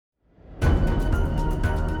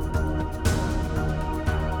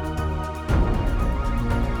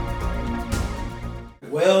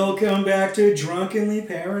Welcome back to Drunkenly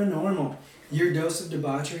Paranormal, your dose of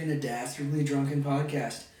debauchery and a dastardly drunken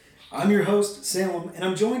podcast. I'm your host, Salem, and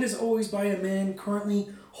I'm joined as always by a man currently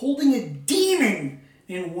holding a demon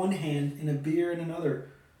in one hand and a beer in another.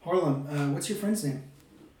 Harlem, what's your friend's name?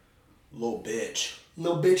 Little bitch.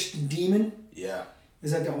 Little bitch the demon? Yeah.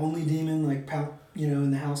 Is that the only demon,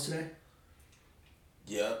 in the house today?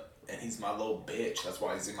 Yep. And he's my little bitch. That's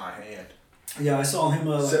why he's in my hand. Yeah, I saw him,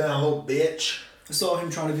 Sit down, little bitch. I saw him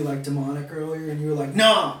trying to be, demonic earlier, and you were like,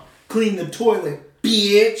 nah, clean the toilet,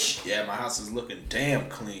 bitch. Yeah, my house is looking damn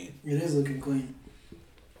clean. It is looking clean.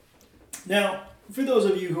 Now, for those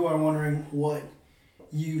of you who are wondering what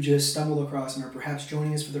you just stumbled across and are perhaps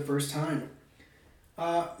joining us for the first time,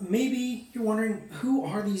 maybe you're wondering, who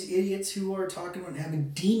are these idiots who are talking about having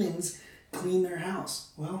demons clean their house?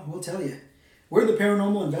 Well, we'll tell you. We're the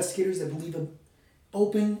paranormal investigators that believe an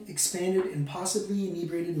open, expanded, and possibly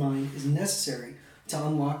inebriated mind is necessary to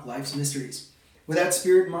unlock life's mysteries. With that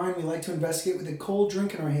spirit in mind, we like to investigate with a cold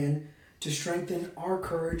drink in our hand to strengthen our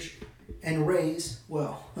courage and raise,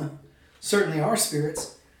 certainly our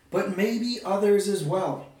spirits, but maybe others as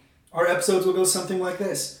well. Our episodes will go something like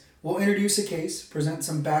this. We'll introduce a case, present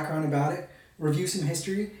some background about it, review some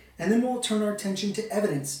history, and then we'll turn our attention to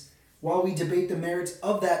evidence. While we debate the merits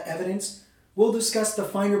of that evidence, we'll discuss the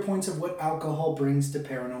finer points of what alcohol brings to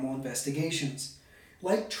paranormal investigations.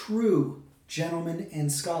 Like true gentlemen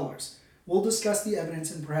and scholars, we'll discuss the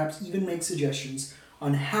evidence and perhaps even make suggestions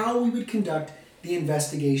on how we would conduct the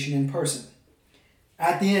investigation in person.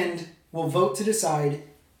 At the end, we'll vote to decide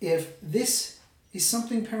if this is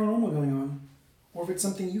something paranormal going on or if it's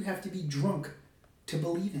something you have to be drunk to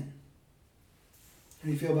believe in. How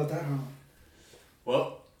do you feel about that, Harlan?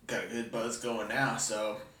 Well, got a good buzz going now,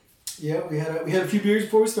 so... Yeah, we had a few beers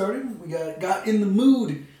before we started. We got in the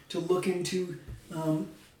mood to look into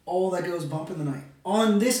all that goes bump in the night.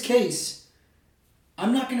 On this case,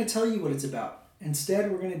 I'm not going to tell you what it's about.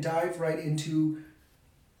 Instead, we're going to dive right into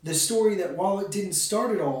the story that, while it didn't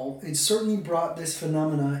start at all, it certainly brought this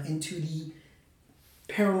phenomena into the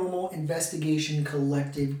paranormal investigation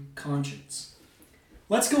collective conscience.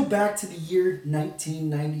 Let's go back to the year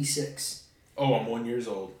 1996. Oh, I'm 1 year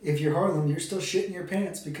old. If you're Harlem, you're still shitting your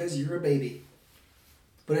pants because you're a baby.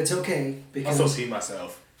 But it's okay because... I still see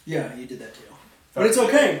myself. Yeah, you did that too. But it's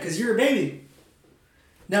okay because you're a baby.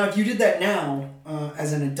 Now, if you did that now,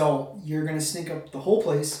 as an adult, you're going to stink up the whole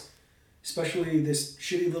place, especially this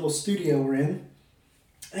shitty little studio we're in,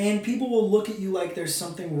 and people will look at you like there's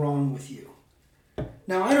something wrong with you.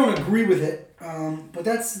 Now, I don't agree with it, but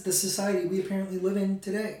that's the society we apparently live in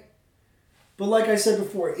today. But like I said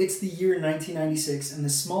before, it's the year 1996 in the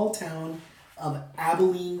small town of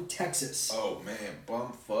Abilene, Texas. Oh, man.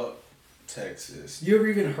 Bumfuck, Texas. You ever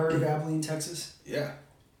even heard of Abilene, Texas? Yeah.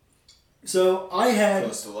 So I had...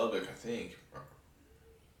 Close to Lubbock, I think.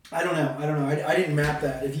 I don't know. I didn't map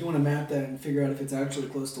that. If you want to map that and figure out if it's actually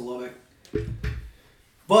close to Lubbock.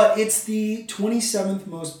 But it's the 27th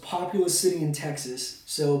most populous city in Texas.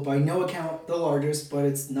 So by no account the largest, but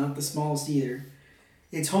it's not the smallest either.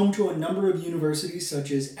 It's home to a number of universities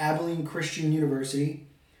such as Abilene Christian University,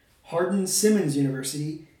 Hardin-Simmons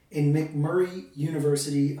University, and McMurray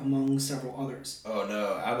University, among several others. Oh,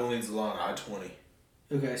 no. Abilene's along I-20.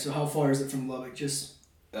 Okay, so how far is it from Lubbock? Just...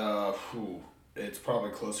 It's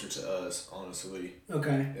probably closer to us, honestly.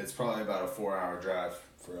 Okay. It's probably about a 4-hour drive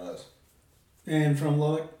for us. And from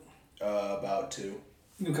Lubbock? About 2.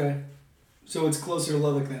 Okay. So it's closer to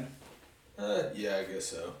Lubbock then? Yeah, I guess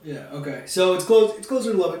so. Yeah, okay. So it's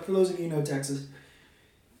closer to Lubbock, for those of you who know Texas.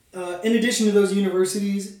 In addition to those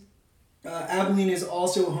universities, Abilene is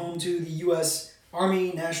also home to the U.S.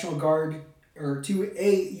 Army National Guard, or to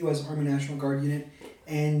a U.S. Army National Guard unit,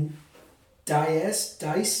 and Dice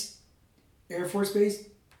Air Force Base,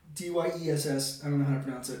 DYESS, I don't know how to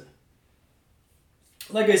pronounce it.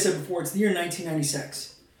 Like I said before, it's the year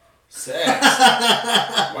 1996. Sex.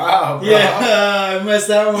 Wow, bro. Yeah, I messed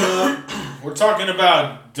that one up. We're talking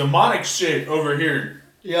about demonic shit over here.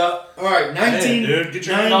 Yeah. All right,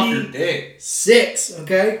 1996,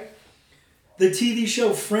 okay? The TV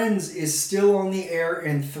show Friends is still on the air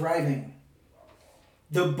and thriving.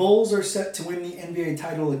 The Bulls are set to win the NBA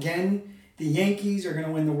title again. The Yankees are going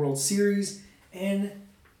to win the World Series. And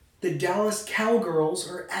the Dallas Cowgirls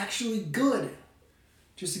are actually good.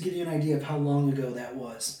 Just to give you an idea of how long ago that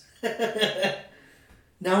was.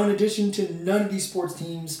 Now, in addition to none of these sports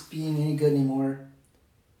teams being any good anymore,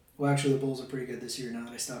 well, actually, the Bulls are pretty good this year now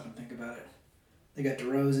that I stop and think about it. They got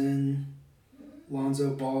DeRozan,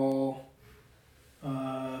 Lonzo Ball,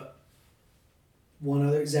 one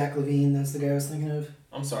other, Zach LaVine, that's the guy I was thinking of.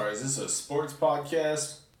 I'm sorry, is this a sports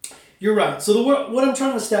podcast? You're right. So what I'm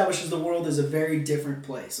trying to establish is the world is a very different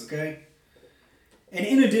place, okay? And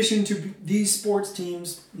in addition to these sports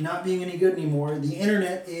teams not being any good anymore, the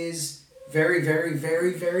internet is very, very,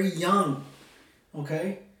 very, very young,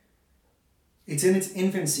 okay? It's in its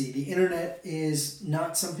infancy. The internet is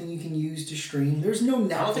not something you can use to stream. There's no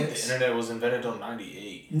Netflix. I don't think the internet was invented until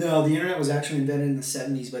 98. No, the internet was actually invented in the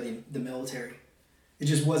 70s by the military. It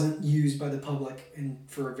just wasn't used by the public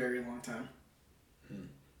for a very long time.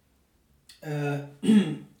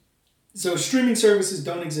 So streaming services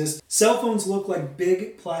don't exist. Cell phones look like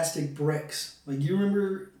big plastic bricks. Like, you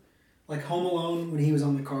remember, like, Home Alone when he was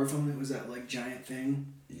on the car phone? It was that, like, giant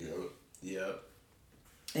thing. Yep.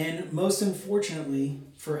 And most unfortunately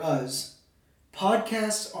for us,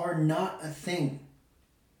 podcasts are not a thing.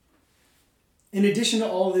 In addition to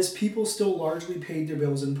all this, people still largely paid their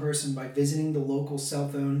bills in person by visiting the local cell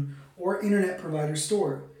phone or internet provider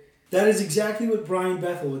store. That is exactly what Brian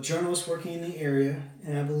Bethel, a journalist working in the area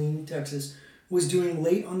in Abilene, Texas, was doing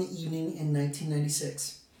late on the evening in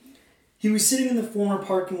 1996. He was sitting in the former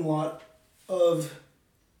parking lot of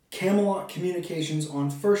Camelot Communications on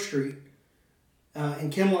First Street. And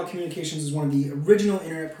Camelot Communications is one of the original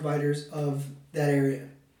internet providers of that area.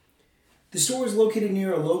 The store was located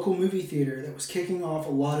near a local movie theater that was kicking off a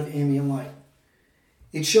lot of ambient light.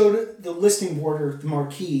 It showed the listing board, or the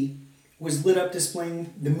marquee, was lit up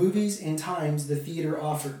displaying the movies and times the theater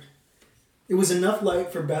offered. It was enough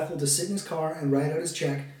light for Bethel to sit in his car and write out his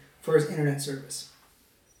check for his internet service.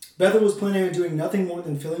 Bethel was planning on doing nothing more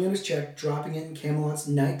than filling out his check, dropping it in Camelot's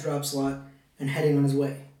night drop slot, and heading on his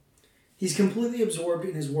way. He's completely absorbed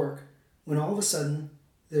in his work when all of a sudden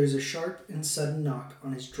there's a sharp and sudden knock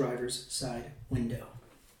on his driver's side window.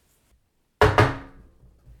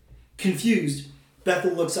 Confused,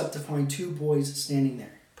 Bethel looks up to find two boys standing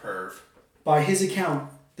there. Perv. By his account,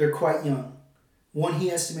 they're quite young. One he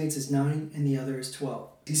estimates is 9 and the other is 12.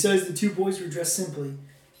 He says the two boys were dressed simply,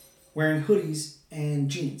 wearing hoodies and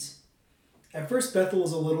jeans. At first, Bethel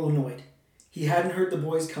was a little annoyed. He hadn't heard the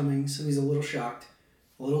boys coming, so he's a little shocked,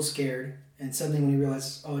 a little scared, and suddenly when he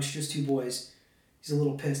realizes, oh, it's just two boys, he's a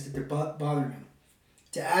little pissed that they're bothering him.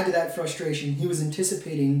 To add to that frustration, he was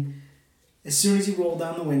anticipating, as soon as he rolled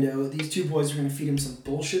down the window, these two boys were going to feed him some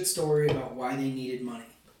bullshit story about why they needed money.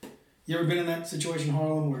 You ever been in that situation,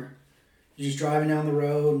 Harlem, where you're just driving down the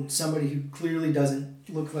road and somebody who clearly doesn't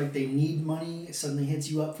look like they need money suddenly hits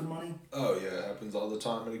you up for money? Oh, yeah, it happens all the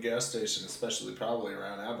time at a gas station, especially probably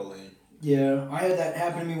around Abilene. Yeah, I had that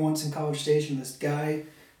happen to me once in College Station. This guy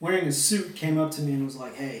wearing a suit came up to me and was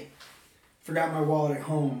like, hey, forgot my wallet at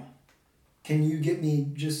home. Can you get me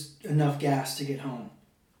just enough gas to get home?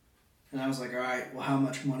 And I was like, all right, well, how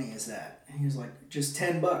much money is that? And he was like, just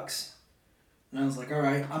 $10. And I was like, all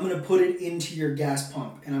right, I'm going to put it into your gas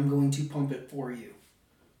pump and I'm going to pump it for you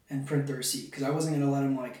and print the receipt. Because I wasn't going to let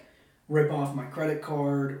him like rip off my credit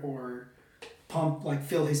card or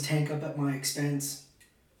fill his tank up at my expense.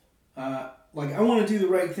 I want to do the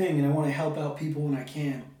right thing and I want to help out people when I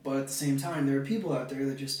can. But at the same time, there are people out there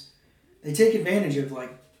that they take advantage of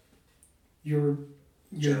like your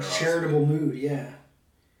charitable mood. Yeah.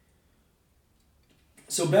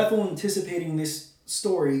 So Bethel, anticipating this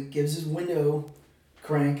story, gives his window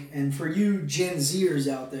crank, and for you Gen Zers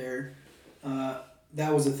out there,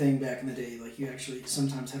 that was a thing back in the day. Like, you actually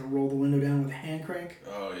sometimes had to roll the window down with a hand crank.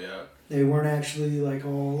 Oh yeah. They weren't actually like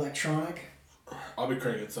all electronic. I'll be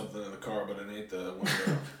cranking something in the car, but it ain't the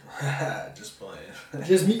window. Just playing.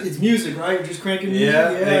 It's music, right? You're just cranking music.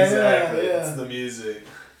 Yeah, exactly. Yeah. It's the music.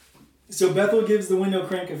 So Bethel gives the window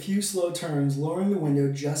crank a few slow turns, lowering the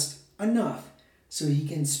window just enough so he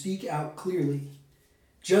can speak out clearly.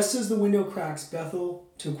 Just as the window cracks, Bethel,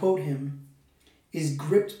 to quote him, is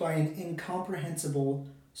gripped by an incomprehensible,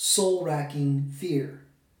 soul-racking fear.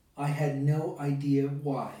 I had no idea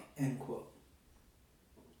why, end quote.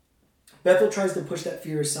 Bethel tries to push that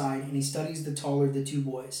fear aside, and he studies the taller of the two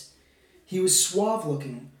boys. He was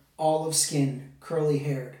suave-looking, olive-skinned,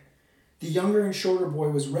 curly-haired. The younger and shorter boy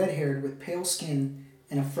was red-haired with pale skin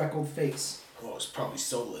and a freckled face. Oh, it's probably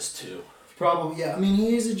soulless too. Probably, yeah. I mean,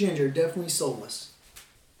 he is a ginger, definitely soulless.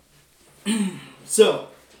 So,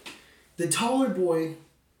 the taller boy...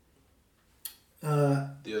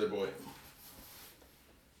 the other boy.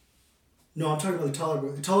 No, I'm talking about the taller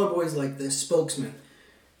boy. The taller boy is like the spokesman.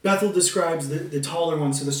 Bethel describes the taller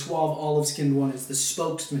one, so the suave olive-skinned one, is the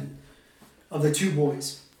spokesman of the two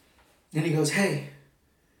boys. And he goes, hey,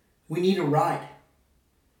 we need a ride.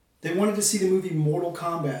 They wanted to see the movie Mortal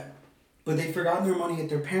Kombat, but they'd forgotten their money at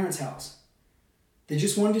their parents' house. They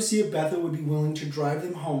just wanted to see if Bethel would be willing to drive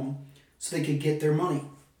them home so they could get their money.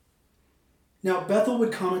 Now, Bethel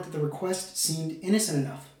would comment that the request seemed innocent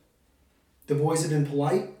enough. The boys had been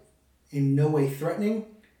polite, in no way threatening.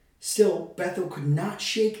 Still, Bethel could not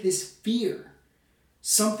shake this fear.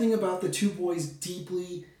 Something about the two boys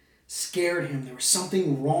deeply scared him. There was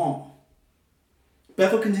something wrong.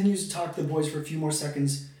 Bethel continues to talk to the boys for a few more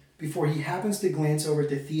seconds before he happens to glance over at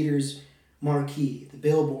the theater's marquee, the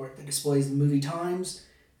billboard that displays the movie times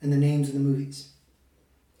and the names of the movies.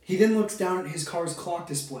 He then looks down at his car's clock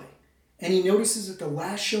display, and he notices that the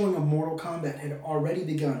last showing of Mortal Kombat had already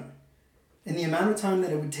begun. In the amount of time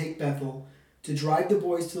that it would take Bethel to drive the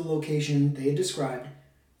boys to the location they had described,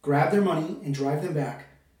 grab their money, and drive them back,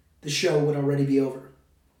 the show would already be over.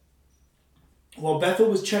 While Bethel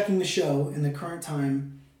was checking the show in the current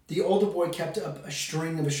time, the older boy kept up a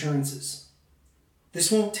string of assurances.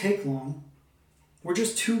 This won't take long. We're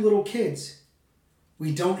just two little kids.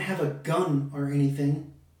 We don't have a gun or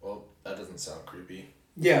anything. Well, that doesn't sound creepy.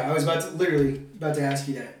 Yeah, I was about to ask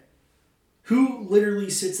you that. Who literally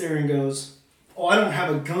sits there and goes, "Oh, I don't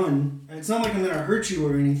have a gun. It's not like I'm going to hurt you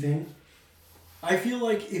or anything." I feel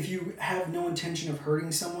like if you have no intention of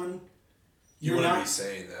hurting someone, you wouldn't be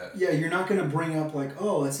saying that. Yeah, you're not going to bring up like,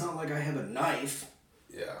 "Oh, it's not like I have a knife."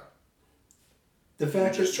 Yeah. The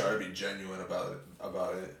fact you just try to be genuine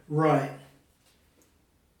about it. Right.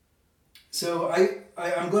 So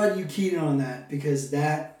I'm glad you keyed in on that, because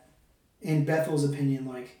that, in Bethel's opinion,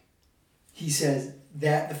 like he says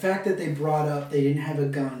that the fact that they brought up they didn't have a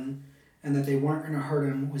gun and that they weren't going to hurt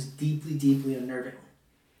him was deeply, deeply unnerving.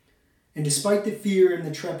 And despite the fear and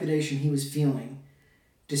the trepidation he was feeling,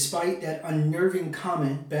 despite that unnerving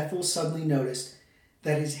comment, Bethel suddenly noticed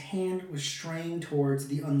that his hand was straying towards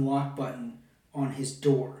the unlock button on his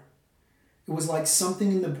door. It was like something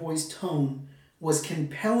in the boy's tone was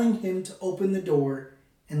compelling him to open the door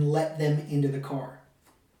and let them into the car.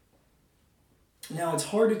 Now, it's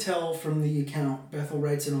hard to tell from the account, Bethel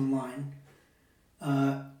writes it online,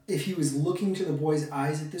 if he was looking to the boy's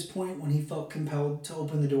eyes at this point when he felt compelled to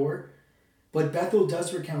open the door. But Bethel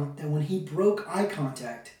does recount that when he broke eye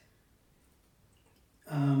contact,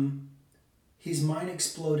 his mind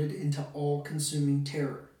exploded into all-consuming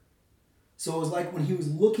terror. So it was like when he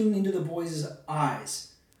was looking into the boy's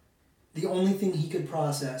eyes, the only thing he could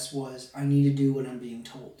process was, "I need to do what I'm being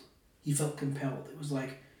told." He felt compelled. It was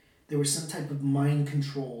like there was some type of mind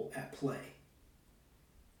control at play.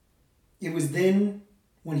 It was then,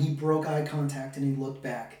 when he broke eye contact and he looked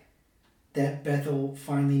back, that Bethel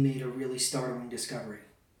finally made a really startling discovery.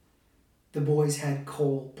 The boys had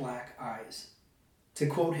coal black eyes. To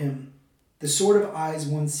quote him, "The sort of eyes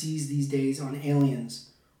one sees these days on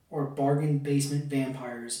aliens or bargain basement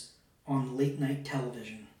vampires on late night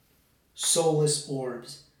television. Soulless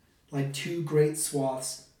orbs, like two great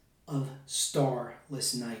swaths of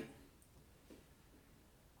starless night."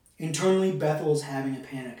 Internally, Bethel is having a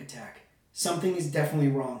panic attack. Something is definitely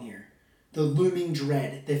wrong here. The looming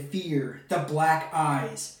dread, the fear, the black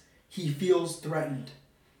eyes. He feels threatened.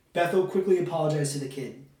 Bethel quickly apologized to the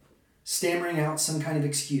kid. Stammering out some kind of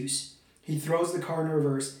excuse, he throws the car in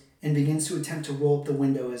reverse and begins to attempt to roll up the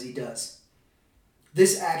window as he does.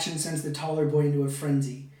 This action sends the taller boy into a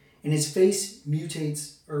frenzy, and his face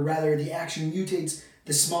mutates, or rather the action mutates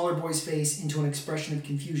the smaller boy's face into an expression of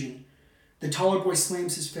confusion. The taller boy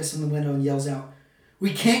slams his fist on the window and yells out,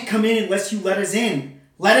 "We can't come in unless you let us in!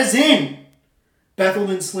 Let us in!" Bethel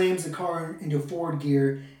then slams the car into forward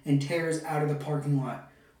gear and tears out of the parking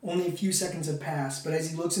lot. Only a few seconds have passed, but as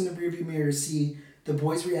he looks in the rearview mirror to see the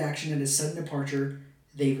boys' reaction at his sudden departure,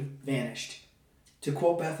 they've vanished. To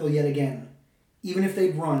quote Bethel yet again, "Even if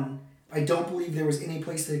they'd run, I don't believe there was any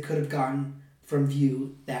place they could have gotten from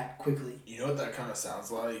view that quickly." You know what that kind of sounds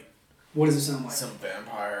like? What does it sound like? Some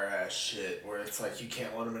vampire-ass shit where it's like you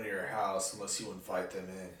can't let them into your house unless you invite them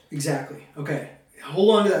in. Exactly. Okay.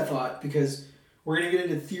 Hold on to that thought, because we're going to get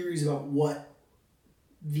into theories about what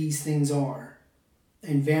these things are.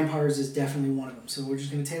 And vampires is definitely one of them. So we're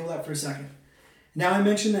just going to table that for a second. Now, I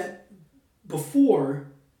mentioned that before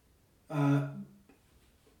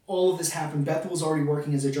all of this happened, Bethel was already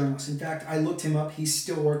working as a journalist. In fact, I looked him up. He's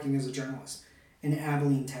still working as a journalist in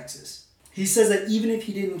Abilene, Texas. He says that even if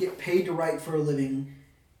he didn't get paid to write for a living,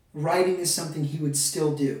 writing is something he would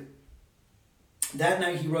still do. That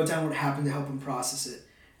night, he wrote down what happened to help him process it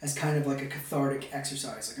as kind of like a cathartic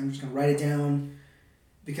exercise. Like, I'm just going to write it down.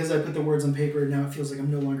 Because I put the words on paper, now it feels like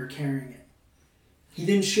I'm no longer carrying it. He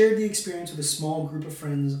then shared the experience with a small group of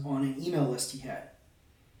friends on an email list he had.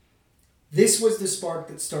 This was the spark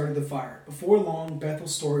that started the fire. Before long,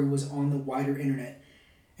 Bethel's story was on the wider internet,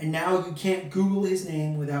 and now you can't Google his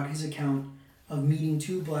name without his account of meeting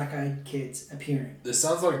two black-eyed kids appearing. This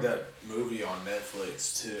sounds like that movie on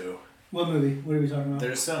Netflix, too. What movie? What are we talking about?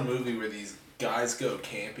 There's some movie where these guys go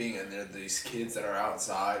camping and they're these kids that are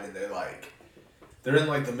outside and they're in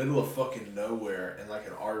like the middle of fucking nowhere in like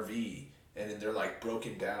an RV and they're like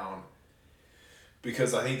broken down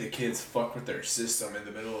because I think the kids fuck with their system in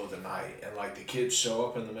the middle of the night and like the kids show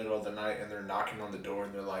up in the middle of the night and they're knocking on the door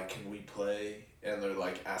and they're like, can we play? And they're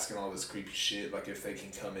like asking all this creepy shit, like if they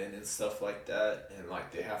can come in and stuff like that, and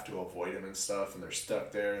like they have to avoid them and stuff, and they're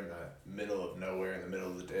stuck there in the middle of nowhere in the middle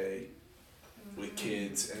of the day with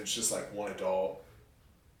kids, and it's just like one adult.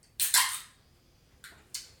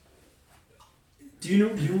 Do you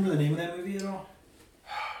remember the name of that movie at all?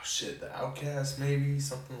 Oh shit, The Outcast maybe,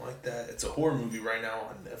 something like that. It's a horror movie right now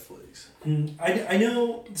on Netflix. I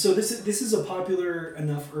know. So this is a popular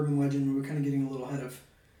enough urban legend. We're kind of getting a little ahead of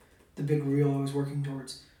the big reel I was working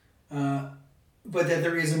towards, but that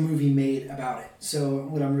there is a movie made about it. So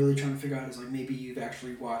what I'm really trying to figure out is like maybe you've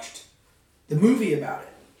actually watched the movie about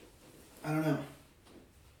it. I don't know.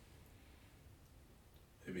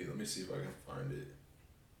 Maybe let me see if I can find it.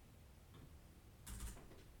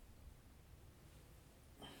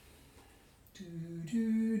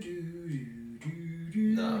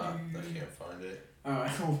 Nah, I can't find it.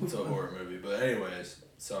 Alright. It's a horror movie, but anyways,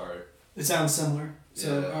 sorry. It sounds similar.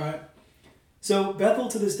 So, Yeah. alright. So, Bethel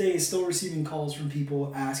to this day is still receiving calls from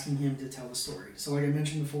people asking him to tell the story. So, like I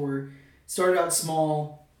mentioned before, it started out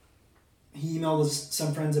small. He emailed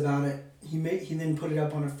some friends about it. He then put it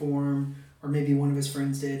up on a forum, or maybe one of his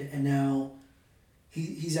friends did, and now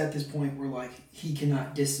he's at this point where, like, he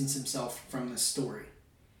cannot distance himself from this story.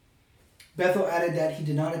 Bethel added that he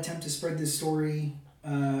did not attempt to spread this story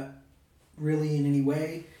really in any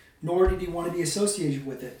way, nor did he want to be associated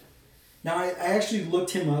with it. Now, I actually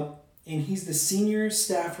looked him up, and he's the senior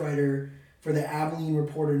staff writer for the Abilene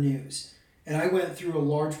Reporter News. And I went through a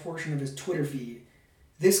large portion of his Twitter feed.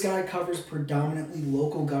 This guy covers predominantly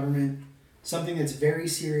local government, something that's very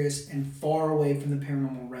serious and far away from the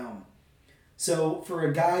paranormal realm. So for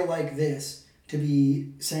a guy like this to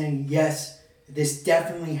be saying, yes, this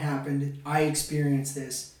definitely happened, I experienced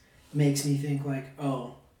this, makes me think like,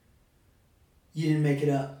 oh, you didn't make it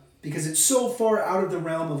up. Because it's so far out of the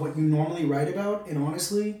realm of what you normally write about, and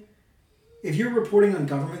honestly, if you're reporting on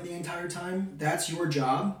government the entire time, that's your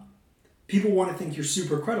job. People want to think you're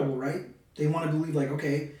super credible, right? They want to believe like,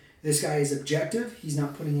 okay, this guy is objective, he's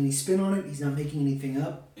not putting any spin on it, he's not making anything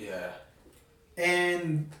up. Yeah.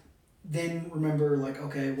 And then remember like,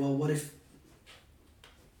 okay, well, what if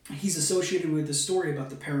he's associated with a story about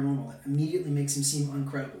the paranormal that immediately makes him seem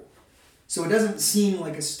uncredible? So it doesn't seem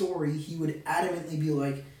like a story. He would adamantly be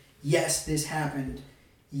like, yes, this happened.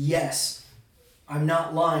 Yes, I'm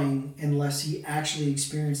not lying, unless he actually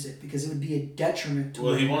experienced it, because it would be a detriment to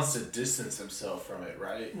Well, he wants to distance himself from it,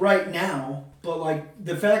 right? right now. But like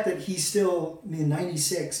the fact that he's still in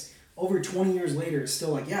 96, over 20 years later, is still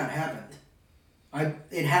like, yeah, it happened.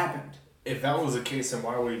 It happened. If that was the case, then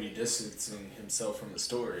why would he be distancing himself from the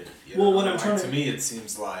story? Well, what I'm trying to me, it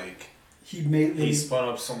seems like he spun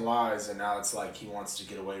up some lies, and now it's like he wants to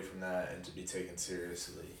get away from that and to be taken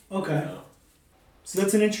seriously. Okay. You know? So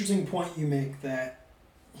that's an interesting point you make, that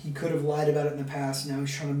he could have lied about it in the past, now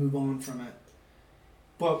he's trying to move on from it.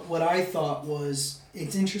 But what I thought was,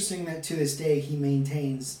 it's interesting that to this day he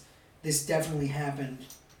maintains this definitely happened,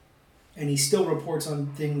 and he still reports on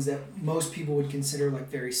things that most people would consider like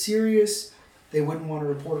very serious. They wouldn't want to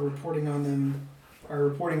reporting on them or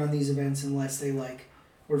reporting on these events unless they like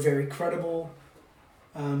were very credible.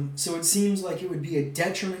 So it seems like it would be a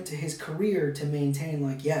detriment to his career to maintain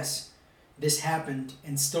like, yes, this happened,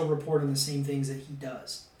 and still report on the same things that he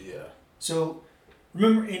does. Yeah. So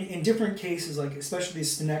remember, in different cases, like especially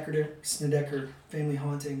the Snedeker family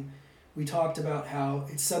haunting, we talked about how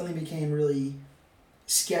it suddenly became really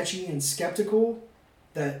sketchy and skeptical,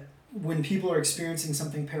 that when people are experiencing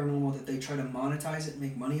something paranormal that they try to monetize it and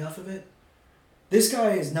make money off of it. This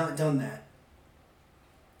guy has not done that.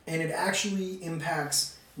 And it actually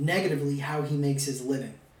impacts negatively how he makes his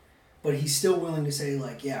living. But he's still willing to say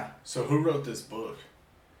like, yeah. So who wrote this book?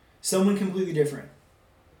 Completely different.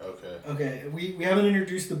 Okay. Okay, we haven't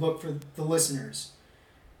introduced the book for the listeners,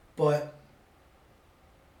 but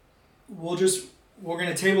we're going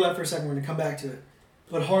to table that for a second. We're going to come back to it.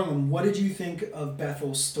 But Harlan, what did you think of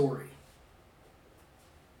Bethel's story?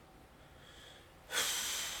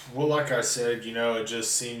 Well, like I said, it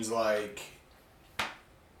just seems like,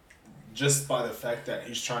 just by the fact that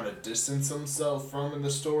he's trying to distance himself from in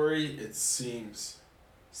the story, it seems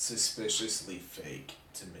suspiciously fake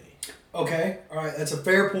to me. Okay, all right, that's a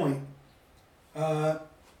fair point.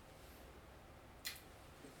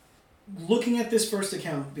 Looking at this first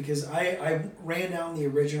account, because I ran down the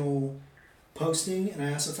original posting and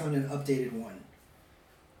I also found an updated one.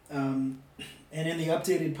 And in the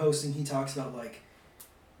updated posting, he talks about like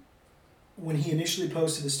when he initially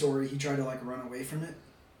posted the story, he tried to like run away from it.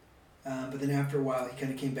 But then after a while, he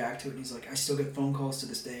kind of came back to it, and he's like, I still get phone calls to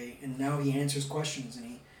this day, and now he answers questions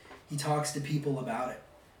and he talks to people about it.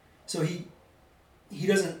 So he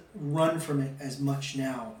doesn't run from it as much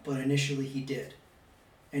now, but initially he did.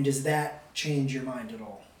 And does that change your mind at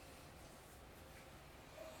all?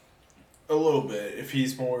 A little bit. If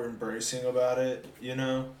he's more embracing about it, you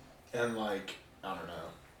know? And like, I don't know.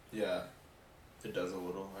 Yeah. It does a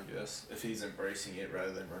little, I guess. If he's embracing it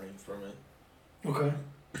rather than running from it. Okay.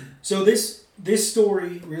 So this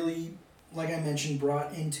story really, like I mentioned,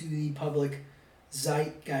 brought into the public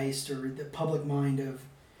zeitgeist or the public mind of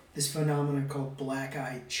this phenomenon called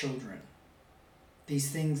black-eyed children.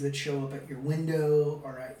 These things that show up at your window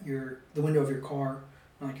or at the window of your car,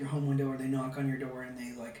 like your home window, or they knock on your door and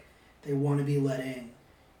they want to be let in.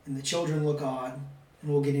 And the children look odd,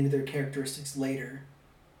 and we'll get into their characteristics later.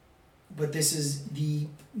 But this is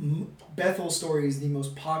Bethel story is the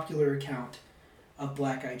most popular account of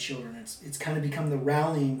black-eyed children. It's kind of become the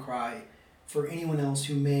rallying cry for anyone else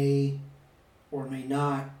who may or may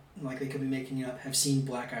not, like they could be making it up, have seen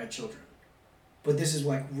black-eyed children. But this is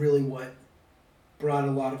like really what brought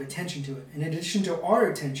a lot of attention to it. In addition to our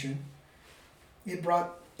attention, it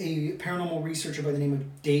brought a paranormal researcher by the name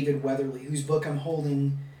of David Weatherly, whose book I'm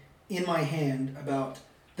holding in my hand about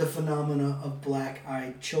the phenomena of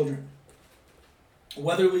black-eyed children.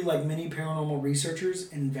 Weatherly, like many paranormal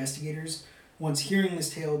researchers and investigators, once hearing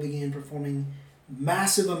this tale, began performing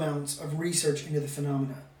massive amounts of research into the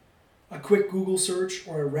phenomena. A quick Google search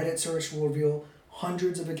or a Reddit search will reveal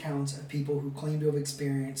hundreds of accounts of people who claim to have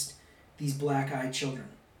experienced these black-eyed children.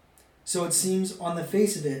 So it seems, on the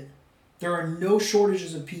face of it, there are no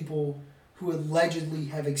shortages of people who allegedly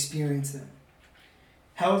have experienced them.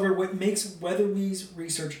 However, what makes Weatherly's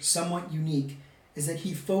research somewhat unique is that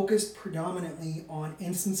he focused predominantly on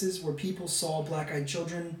instances where people saw black-eyed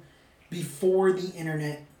children before the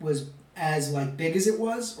internet was as like big as it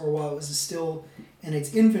was, or while it was still in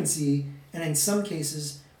its infancy, and in some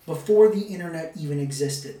cases before the internet even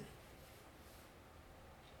existed.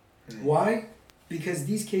 Why? Because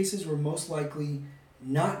these cases were most likely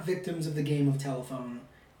not victims of the game of telephone.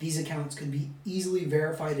 These accounts could be easily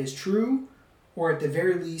verified as true, or at the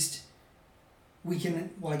very least, we can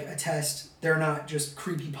like attest they're not just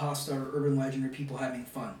creepypasta or urban legend or people having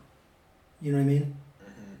fun. You know what I mean?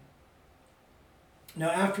 Now,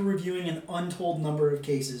 after reviewing an untold number of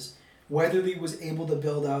cases, Weatherly was able to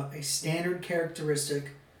build out a standard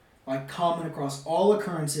characteristic, like common across all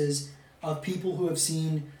occurrences, of people who have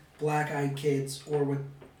seen black-eyed kids, or what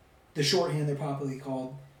the shorthand they're popularly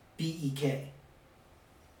called, BEK.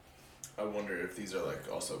 I wonder if these are like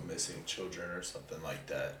also missing children or something like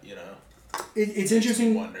that, you know? It's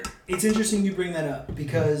interesting. Wonder. It's interesting you bring that up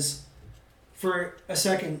because, for a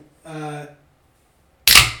second,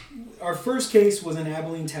 our first case was in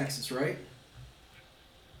Abilene, Texas, right?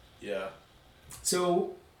 Yeah.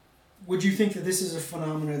 So, would you think that this is a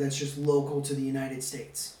phenomena that's just local to the United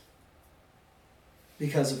States?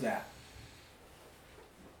 Because of that.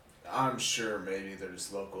 I'm sure maybe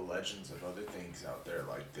there's local legends of other things out there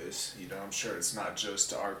like this. You know, I'm sure it's not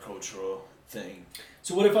just our cultural thing.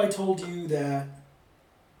 So what if I told you that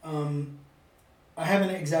I haven't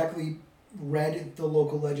exactly read the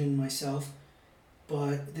local legend myself,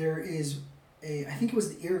 but there is I think it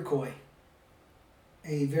was the Iroquois,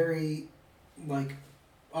 a very, like,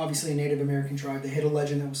 obviously a Native American tribe. They had a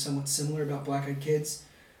legend that was somewhat similar about black-eyed kids.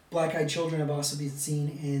 Black-eyed children have also been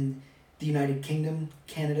seen in the United Kingdom,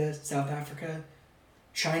 Canada, South Africa.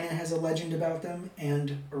 China has a legend about them,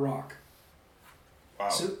 and Iraq. Wow.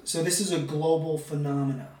 So this is a global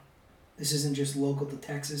phenomena. This isn't just local to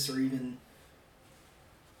Texas or even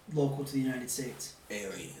local to the United States.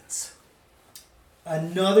 Aliens.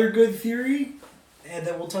 Another good theory, and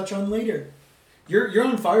that we'll touch on later. You're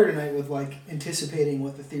on fire tonight with like anticipating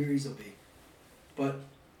what the theories will be, but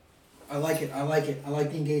I like it. I like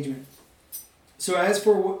the engagement. So as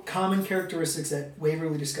for what common characteristics that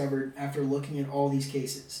Waverly discovered after looking at all these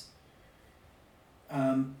cases,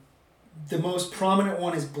 the most prominent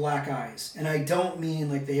one is black eyes, and I don't mean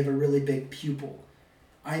like they have a really big pupil.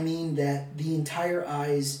 I mean that the entire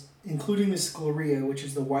eyes, including the scleria, which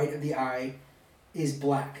is the white of the eye, is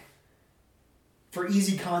black. For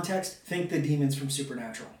easy context, think the demons from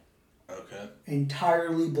Supernatural. Okay.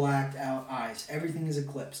 Entirely blacked out eyes. Everything is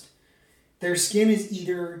eclipsed. Their skin is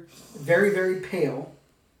either very, very pale,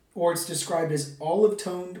 or it's described as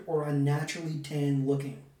olive-toned or unnaturally tan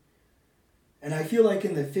looking. And I feel like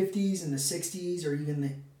in the 50s and the 60s or even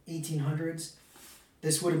the 1800s,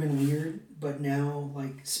 this would have been weird, but now,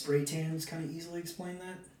 like, spray tans kind of easily explain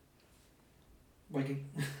that. Like, it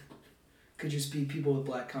could just be people with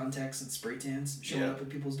black contacts and spray tans showing up at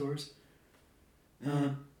people's doors.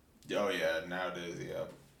 Oh, yeah, nowadays, yeah.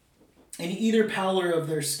 In either pallor of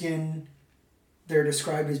their skin, they're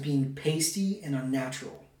described as being pasty and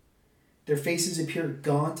unnatural. Their faces appear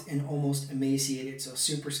gaunt and almost emaciated, so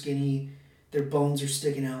super skinny. Their bones are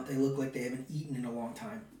sticking out. They look like they haven't eaten in a long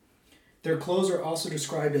time. Their clothes are also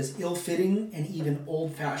described as ill-fitting and even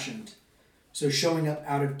old-fashioned, so showing up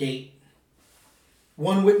out of date.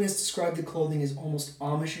 One witness described the clothing as almost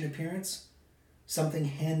Amish in appearance, something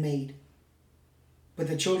handmade. But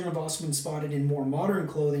the children have also been spotted in more modern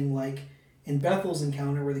clothing, like in Bethel's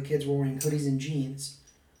encounter where the kids were wearing hoodies and jeans.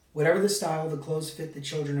 Whatever the style, the clothes fit the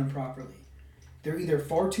children improperly. They're either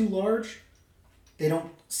far too large, they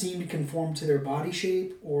don't seem to conform to their body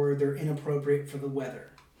shape, or they're inappropriate for the weather.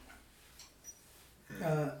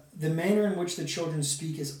 The manner in which the children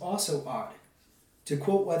speak is also odd. To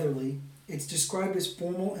quote Weatherly, it's described as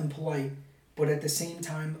formal and polite, but at the same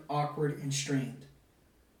time awkward and strained.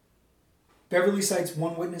 Beverly cites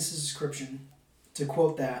one witness's description. To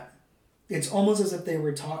quote that, it's almost as if they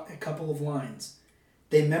were taught a couple of lines.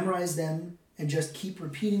 They memorize them and just keep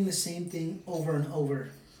repeating the same thing over and over.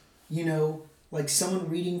 You know, like someone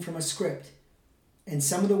reading from a script. And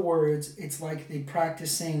some of the words, it's like they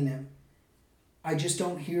practice saying them. I just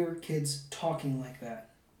don't hear kids talking like that.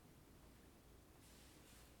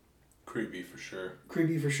 Creepy for sure.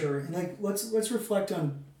 Creepy for sure. And like let's reflect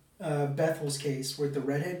on Bethel's case with the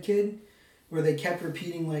redhead kid, where they kept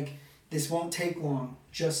repeating like, this won't take long,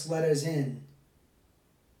 just let us in.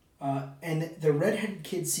 And the redhead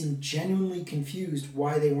kid seemed genuinely confused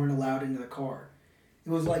why they weren't allowed into the car. It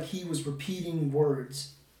was like he was repeating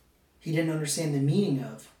words he didn't understand the meaning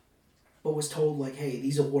of, but was told like, hey,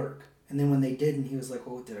 these will work. And then when they didn't, he was like,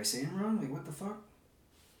 oh, did I say them wrong? Like, what the fuck?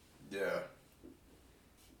 Yeah.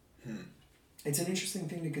 It's an interesting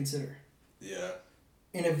thing to consider. Yeah.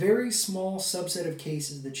 In a very small subset of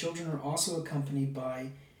cases, the children are also accompanied by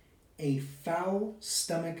a foul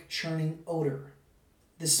stomach churning odor.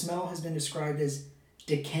 The smell has been described as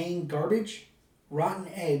decaying garbage, rotten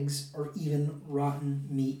eggs, or even rotten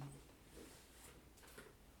meat.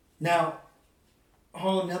 Now,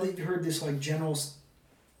 Harlan, now that you've heard this like general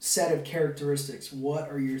set of characteristics, what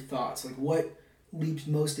are your thoughts? Like, what leaps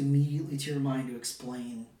most immediately to your mind to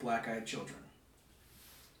explain black-eyed children?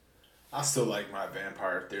 I still like my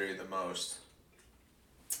vampire theory the most.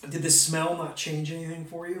 Did the smell not change anything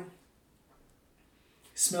for you?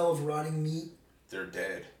 Smell of rotting meat? They're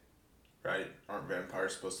dead, right? Aren't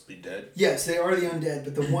vampires supposed to be dead? Yes, they are the undead,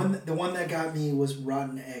 but the one that got me was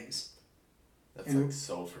rotten eggs. That's like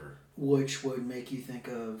sulfur. Which would make you think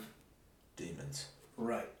of demons.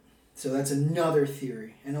 Right. So that's another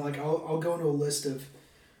theory. And like I'll go into a list of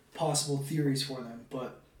possible theories for them,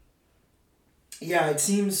 but yeah, it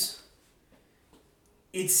seems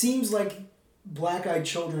like black-eyed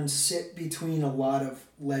children sit between a lot of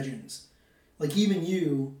legends. Like even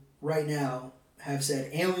you right now have said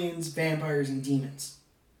aliens, vampires, and demons.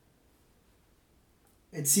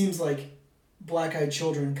 It seems like black-eyed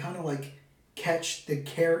children kind of like catch the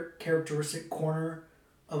characteristic corner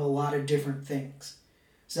of a lot of different things.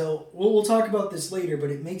 So we'll talk about this later, but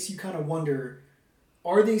it makes you kind of wonder,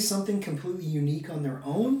 are they something completely unique on their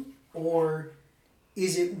own? Or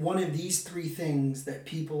is it one of these three things that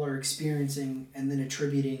people are experiencing and then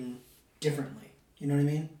attributing differently? You know what I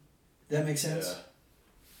mean? Does that make sense? Yeah.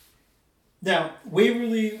 Now,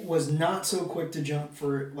 Waverly was not so quick to jump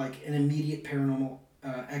for like an immediate paranormal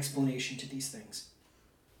explanation to these things.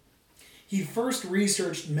 He first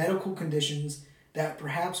researched medical conditions that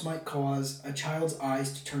perhaps might cause a child's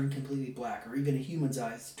eyes to turn completely black, or even a human's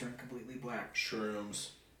eyes to turn completely black. Shrooms.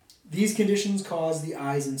 These conditions cause the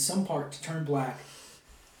eyes in some part to turn black,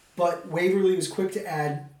 but Waverly was quick to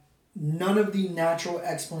add, none of the natural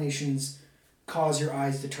explanations cause your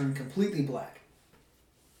eyes to turn completely black.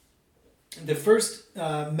 The first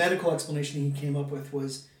medical explanation he came up with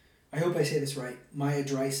was, I hope I say this right,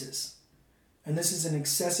 myidrasis. And this is an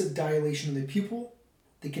excessive dilation of the pupil.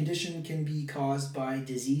 The condition can be caused by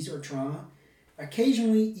disease or trauma,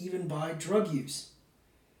 occasionally even by drug use.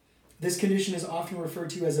 This condition is often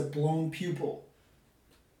referred to as a blown pupil.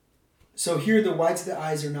 So here the whites of the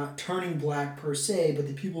eyes are not turning black per se, but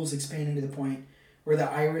the pupil is expanding to the point where the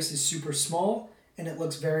iris is super small and it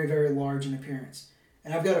looks very, very large in appearance.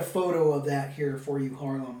 And I've got a photo of that here for you,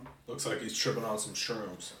 Harlem. Looks like he's tripping on some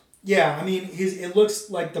shrooms. Yeah, I mean, it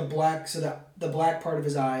looks like the black, so that the black part of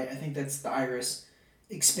his eye, I think that's the iris,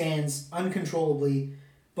 expands uncontrollably,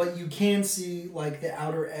 but you can see like the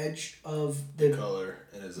outer edge of the color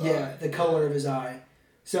in his eye. Yeah, the color of his eye.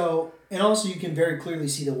 So, and also you can very clearly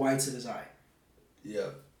see the whites of his eye. Yeah.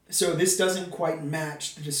 So this doesn't quite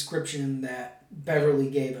match the description that Beverly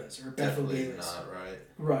gave us, or Bethel gave us. Not right.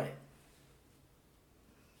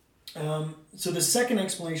 Right. So the second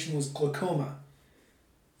explanation was glaucoma.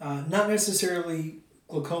 Not necessarily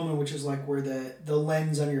glaucoma, which is like where the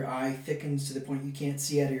lens on your eye thickens to the point you can't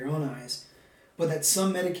see out of your own eyes, but that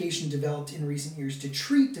some medication developed in recent years to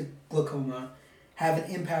treat the glaucoma have an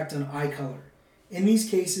impact on eye color. In these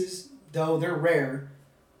cases, though they're rare,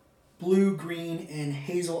 blue, green, and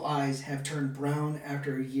hazel eyes have turned brown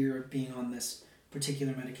after a year of being on this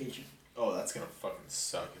particular medication. Oh, that's gonna fucking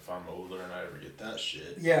suck if I'm older and I ever get that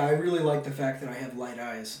shit. Yeah, I really like the fact that I have light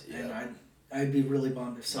eyes, Yeah. and I'd be really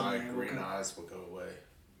bummed if My suddenly green eyes will go away.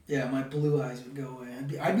 Yeah, my blue eyes would go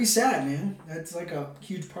away. I'd be sad, man. That's like a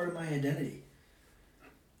huge part of my identity.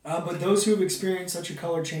 But those who have experienced such a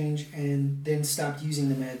color change and then stopped using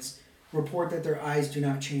the meds report that their eyes do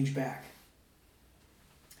not change back.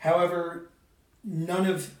 However, in none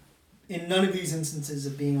of these instances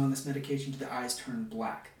of being on this medication do the eyes turn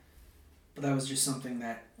black. But that was just something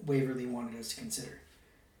that Waverly wanted us to consider.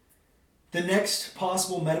 The next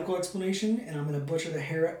possible medical explanation, and I'm going to butcher the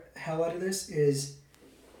hell out of this, is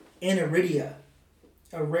aniridia,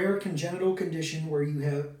 a rare congenital condition where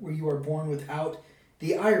you are born without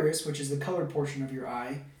the iris, which is the colored portion of your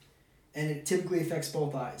eye, and it typically affects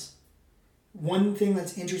both eyes. One thing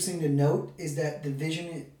that's interesting to note is that the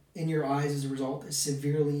vision in your eyes as a result is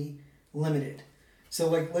severely limited. So,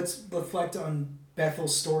 like, let's reflect on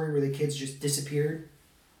Bethel's story where the kids just disappeared.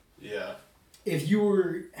 Yeah. If you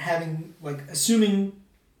were having, like, assuming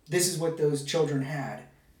this is what those children had,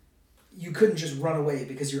 you couldn't just run away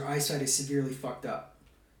because your eyesight is severely fucked up.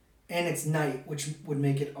 And it's night, which would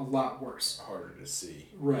make it a lot worse. Harder to see.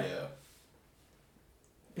 Right. Yeah.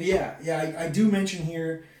 But yeah, I do mention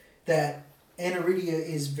here that aniridia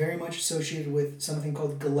is very much associated with something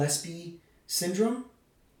called Gillespie syndrome,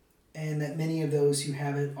 and that many of those who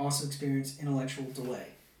have it also experience intellectual delay.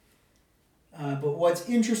 But what's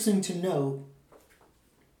interesting to note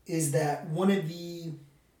is that one of the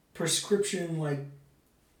prescription, like,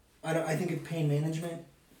 I think of pain management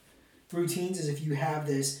routines is if you have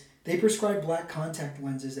this, they prescribe black contact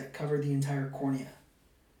lenses that cover the entire cornea.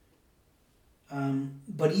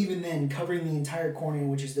 But even then, covering the entire cornea,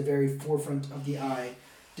 which is the very forefront of the eye,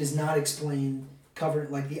 does not explain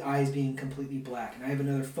like the eyes being completely black. And I have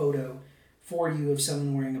another photo for you of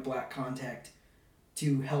someone wearing a black contact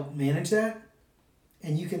to help manage that.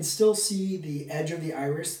 And you can still see the edge of the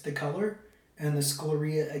iris, the color, and the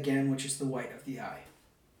scleria again, which is the white of the eye.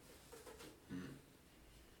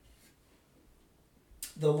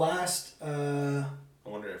 The last... I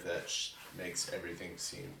wonder if that makes everything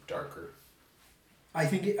seem darker. I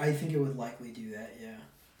think it would likely do that, yeah.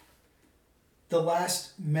 The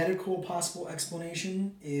last medical possible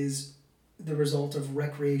explanation is the result of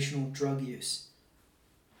recreational drug use.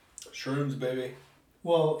 Shrooms, baby.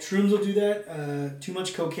 Well, shrooms will do that. Too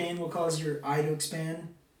much cocaine will cause your eye to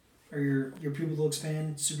expand, or your pupil to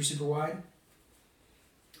expand super, super wide.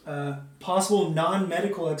 Possible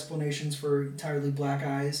non-medical explanations for entirely black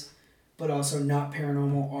eyes, but also not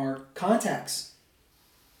paranormal, are contacts.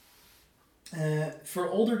 For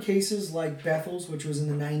older cases like Bethel's, which was in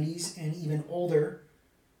the 90s, and even older,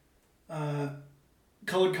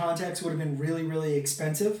 colored contacts would have been really, really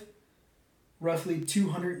expensive. Roughly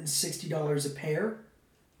 $260 a pair.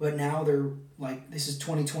 But now they're like, this is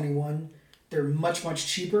 2021, they're much, much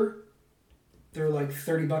cheaper. They're like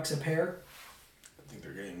 $30 a pair. I think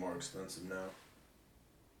they're getting more expensive now.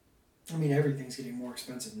 I mean, everything's getting more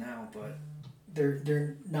expensive now, but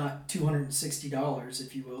they're not $260,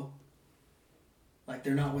 if you will. Like,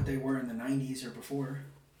 they're not what they were in the 90s or before.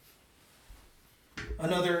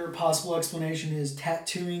 Another possible explanation is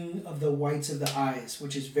tattooing of the whites of the eyes,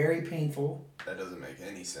 which is very painful. That doesn't make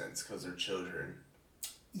any sense because they're children.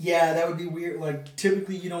 Yeah, that would be weird. Like,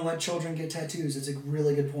 typically you don't let children get tattoos. It's a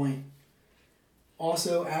really good point.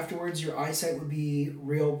 Also, afterwards, your eyesight would be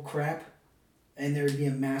real crap, and there would be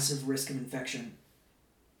a massive risk of infection.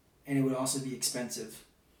 And it would also be expensive.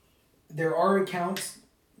 There are accounts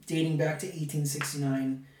dating back to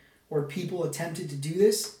 1869 where people attempted to do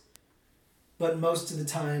this, but most of the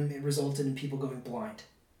time it resulted in people going blind.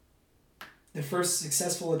 The first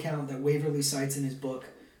successful account that Waverly cites in his book,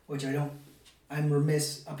 which I'm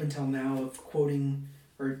remiss up until now of quoting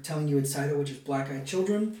or telling you its title, which is Black-Eyed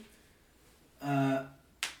Children,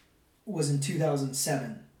 was in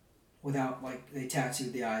 2007 without, like, they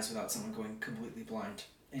tattooed the eyes without someone going completely blind.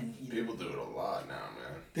 And people do it a lot now,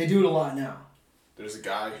 man. They do it a lot now. There's a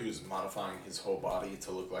guy who's modifying his whole body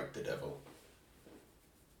to look like the devil.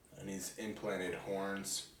 And he's implanted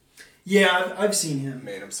horns. Yeah, I've seen him.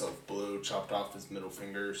 Made himself blue, chopped off his middle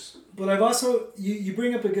fingers. But I've also... You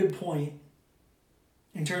bring up a good point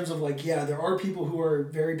in terms of, like, yeah, there are people who are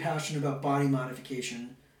very passionate about body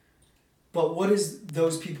modification. But what is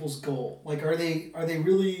those people's goal? Like, are they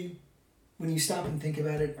really... When you stop and think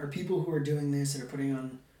about it, are people who are doing this that are putting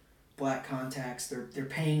on black contacts, they're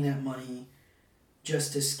paying that money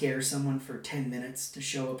just to scare someone for 10 minutes to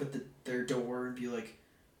show up at their door and be like,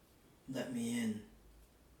 let me in.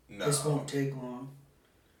 No. This won't take long.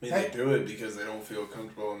 I mean, they do it because they don't feel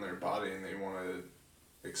comfortable in their body and they want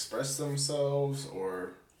to express themselves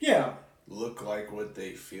or look like what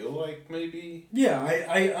they feel like, maybe. Yeah,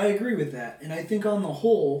 I agree with that. And I think on the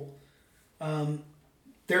whole,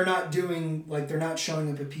 they're not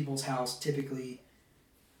showing up at people's house typically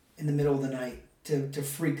in the middle of the night to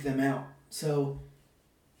freak them out. So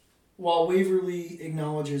while Waverly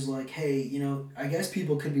acknowledges, like, hey, I guess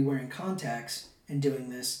people could be wearing contacts and doing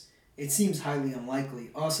this, it seems highly unlikely.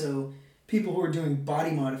 Also, people who are doing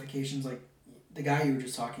body modifications, like the guy you were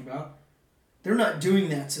just talking about, they're not doing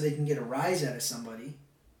that so they can get a rise out of somebody.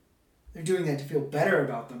 They're doing that to feel better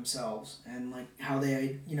about themselves and, like, how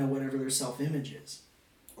they, whatever their self-image is.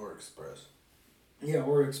 Or express. Yeah,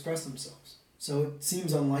 or express themselves. So it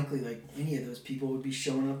seems unlikely, like, any of those people would be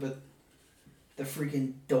showing up at the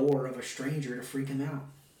freaking door of a stranger to freak him out.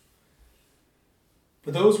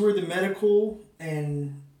 But those were the medical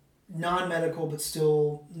and non-medical, but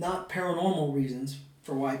still not paranormal reasons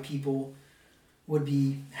for why people would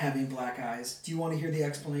be having black eyes. Do you want to hear the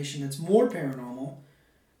explanation that's more paranormal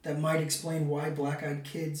that might explain why black-eyed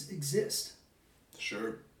kids exist?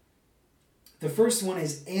 Sure. The first one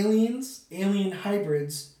is aliens, alien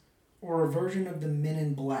hybrids, or a version of the Men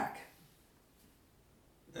in Black.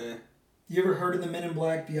 You ever heard of the Men in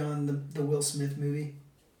Black beyond the Will Smith movie?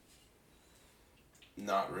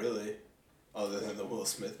 Not really. Other than the Will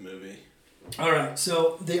Smith movie. Alright,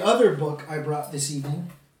 so the other book I brought this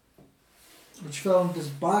evening, which fell in this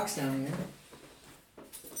box down here,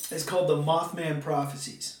 is called The Mothman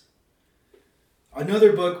Prophecies.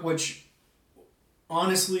 Another book which,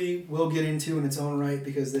 honestly, we'll get into in its own right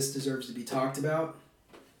because this deserves to be talked about.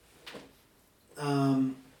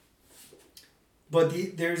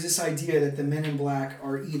 But there's this idea that the Men in Black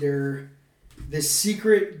are either this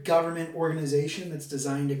secret government organization that's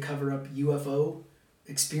designed to cover up UFO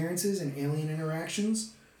experiences and alien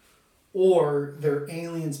interactions, or they're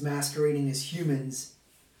aliens masquerading as humans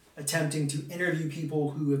attempting to interview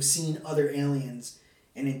people who have seen other aliens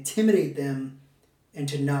and intimidate them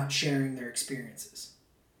into not sharing their experiences.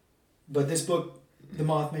 But this book, The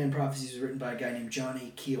Mothman Prophecies, was written by a guy named John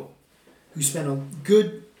A. Keel, who spent a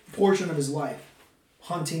good portion of his life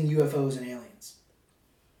hunting UFOs and aliens.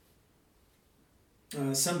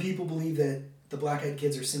 Some people believe that the black-eyed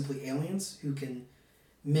kids are simply aliens who can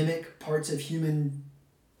mimic parts of human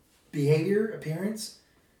behavior, appearance,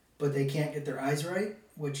 but they can't get their eyes right,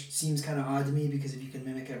 which seems kind of odd to me because if you can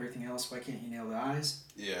mimic everything else, why can't you nail the eyes?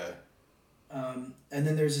 Yeah. And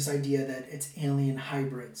then there's this idea that it's alien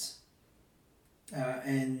hybrids.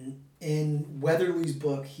 And in Weatherly's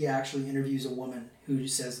book, he actually interviews a woman who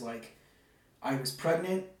says, like, I was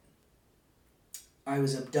pregnant, I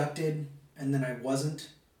was abducted, and then I wasn't.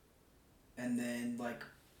 And then, like,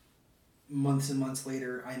 months and months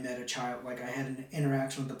later, I met a child. Like, I had an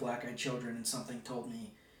interaction with the black-eyed children, and something told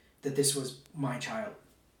me that this was my child.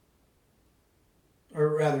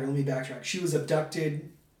 Or rather, let me backtrack. She was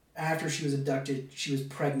abducted. After she was abducted, she was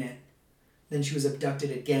pregnant. Then she was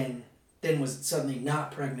abducted again. Then was suddenly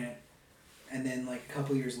not pregnant. And then, like, a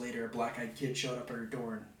couple years later, a black-eyed kid showed up at her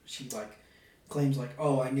door, and she, like, claims, like,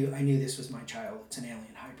 oh, I knew this was my child. It's an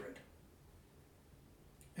alien hybrid.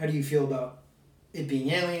 How do you feel about it being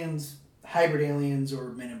aliens, hybrid aliens, or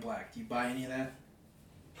Men in Black? Do you buy any of that?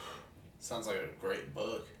 Sounds like a great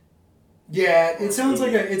book. Yeah, it sounds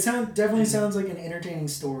like definitely sounds like an entertaining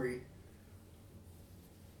story.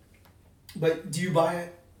 But do you buy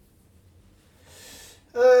it?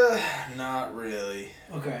 Not really.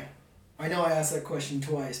 Okay. I know I asked that question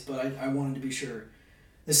twice, but I wanted to be sure.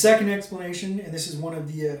 The second explanation, and this is one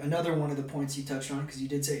of the another one of the points you touched on, because you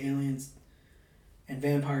did say aliens and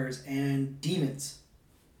vampires and demons.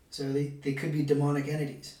 So they could be demonic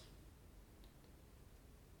entities.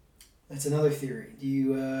 That's another theory. Do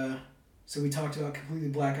you so we talked about completely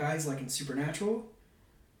black eyes like in Supernatural?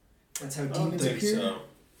 That's how demons appear? So.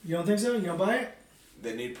 You don't think so? You don't buy it?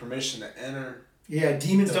 They need permission to enter. Yeah,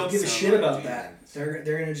 demons don't give a shit about that. They're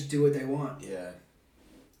gonna just do what they want. Yeah.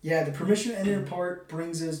 Yeah, the permission to enter part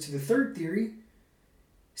brings us to the third theory,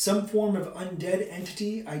 some form of undead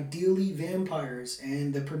entity, ideally vampires,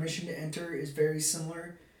 and the permission to enter is very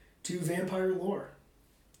similar to vampire lore.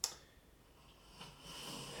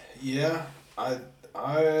 Yeah, I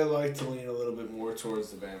like to lean a little bit more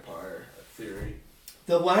towards the vampire theory.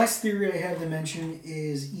 The last theory I have to mention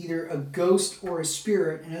is either a ghost or a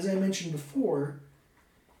spirit, and as I mentioned before,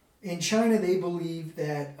 in China they believe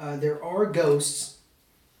that there are ghosts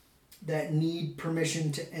that need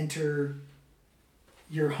permission to enter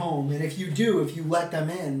your home, and if you let them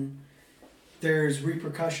in, there's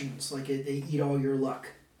repercussions, like they eat all your luck.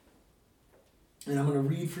 And I'm going to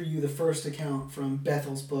read for you the first account from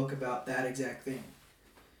Bethel's book about that exact thing.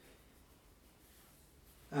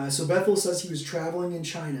 So Bethel says he was traveling in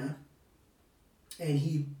China, and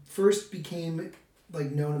he first became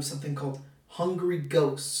known of something called hungry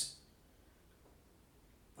ghosts,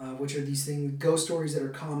 which are these ghost stories that are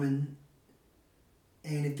common.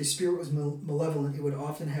 And if the spirit was malevolent, it would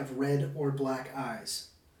often have red or black eyes.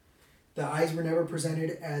 The eyes were never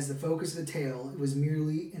presented as the focus of the tale. It was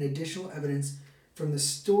merely an additional evidence from the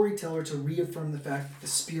storyteller to reaffirm the fact that the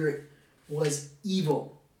spirit was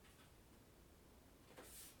evil.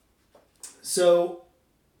 So,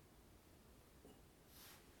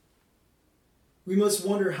 we must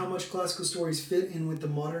wonder how much classical stories fit in with the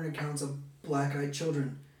modern accounts of black-eyed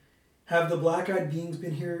children. Have the black-eyed beings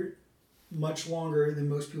been here much longer than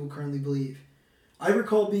most people currently believe? I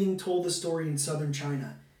recall being told the story in southern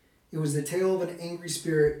China. It was the tale of an angry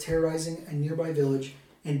spirit terrorizing a nearby village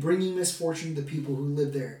and bringing misfortune to the people who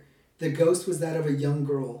lived there. The ghost was that of a young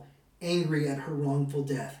girl, angry at her wrongful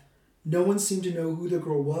death. No one seemed to know who the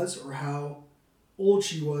girl was or how old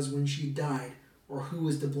she was when she died, or who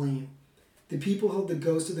was to blame. The people held the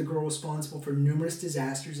ghost of the girl responsible for numerous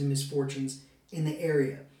disasters and misfortunes in the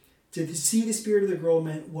area. To see the spirit of the girl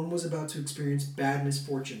meant one was about to experience bad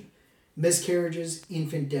misfortune. Miscarriages,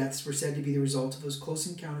 infant deaths were said to be the result of those close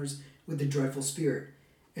encounters with the dreadful spirit.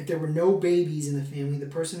 If there were no babies in the family, the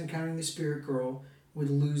person encountering the spirit girl would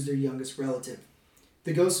lose their youngest relative.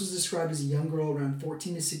 The ghost was described as a young girl around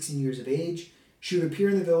 14 to 16 years of age. She would appear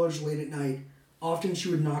in the village late at night. Often she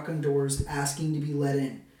would knock on doors, asking to be let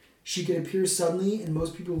in. She could appear suddenly, and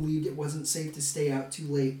most people believed it wasn't safe to stay out too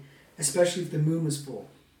late, especially if the moon was full.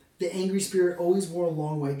 The angry spirit always wore a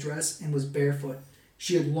long white dress and was barefoot.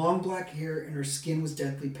 She had long black hair, and her skin was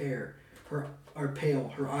deathly pale.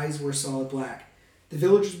 Her eyes were solid black. The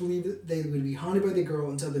villagers believed that they would be haunted by the girl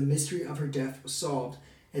until the mystery of her death was solved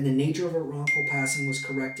and the nature of her wrongful passing was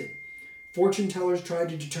corrected. Fortune tellers tried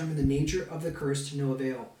to determine the nature of the curse to no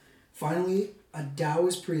avail. Finally, a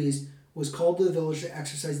Taoist priest was called to the village to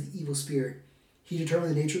exorcise the evil spirit. He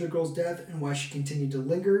determined the nature of the girl's death and why she continued to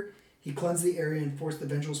linger. He cleansed the area and forced the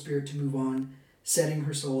vengeful spirit to move on, setting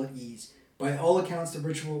her soul at ease. By all accounts, the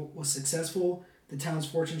ritual was successful. The town's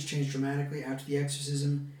fortunes changed dramatically after the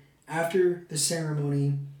exorcism. After the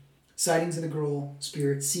ceremony, sightings of the girl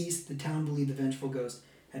spirit ceased. The town believed the vengeful ghost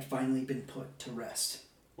had finally been put to rest.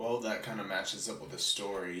 Well, that kind of matches up with the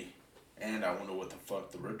story, and I wonder what the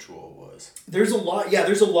fuck the ritual was. There's a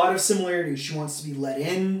lot of similarities. She wants to be let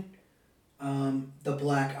in, the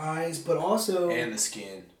black eyes, but also... And the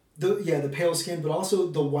skin. The pale skin, but also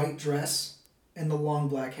the white dress and the long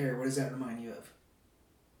black hair. What does that remind you of?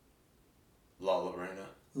 La Llorona.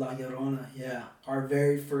 La Llorona, yeah. Our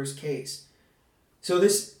very first case. So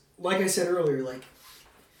this, like I said earlier,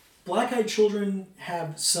 black-eyed children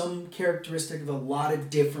have some characteristic of a lot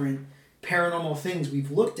of different paranormal things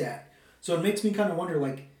we've looked at. So it makes me kind of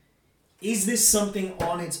wonder, is this something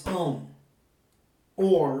on its own?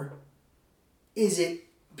 Or is it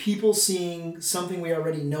people seeing something we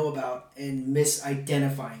already know about and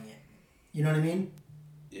misidentifying it? You know what I mean?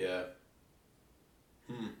 Yeah.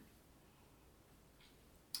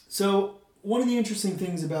 So, one of the interesting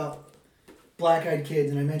things about black-eyed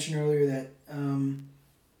kids, and I mentioned earlier that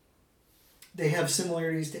they have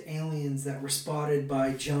similarities to aliens that were spotted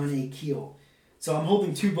by John A. Keel. So I'm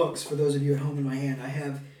holding two books for those of you at home in my hand. I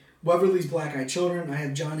have Weatherly's Black-Eyed Children, and I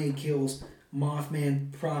have John A. Keel's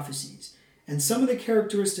Mothman Prophecies. And some of the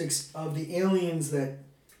characteristics of the aliens that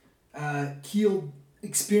Keel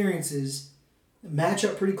experiences match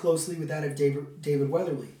up pretty closely with that of David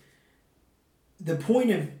Weatherly. The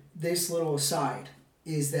point of this little aside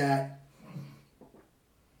is that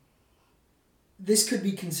this could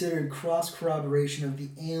be considered cross-corroboration of the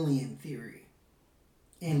alien theory,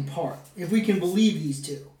 in part, if we can believe these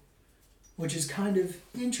two, which is kind of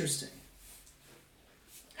interesting.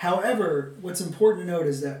 However, what's important to note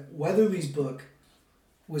is that Weatherly's book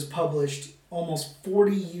was published almost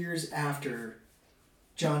 40 years after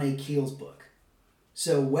John A. Keel's book.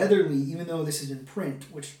 So Weatherly, even though this is in print,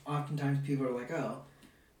 which oftentimes people are like, oh,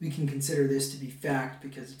 we can consider this to be fact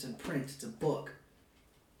because it's in print, it's a book.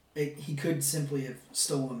 He could simply have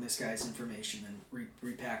stolen this guy's information and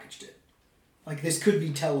repackaged it. Like, this could be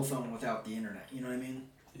telephone without the internet, you know what I mean?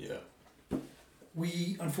 Yeah.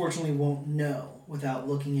 We unfortunately won't know without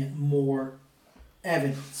looking at more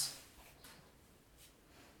evidence.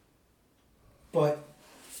 But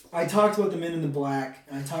I talked about the Men in the Black,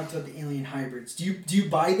 and I talked about the alien hybrids. Do you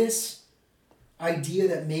buy this idea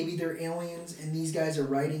that maybe they're aliens and these guys are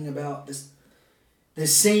writing about the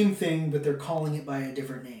same thing, but they're calling it by a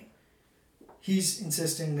different name? He's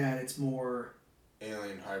insisting that it's more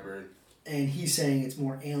alien hybrid, and he's saying it's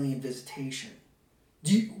more alien visitation.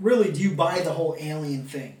 Do you buy the whole alien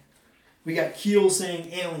thing? We got Keel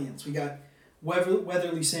saying aliens. We got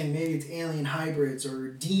Weatherly saying maybe it's alien hybrids or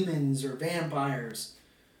demons or vampires.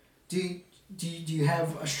 Do you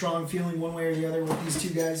have a strong feeling one way or the other with these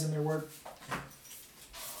two guys and their work?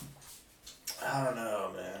 I don't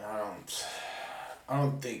know, man. I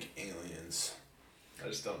don't think aliens. I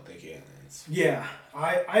just don't think aliens. Yeah,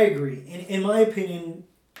 I agree. In my opinion,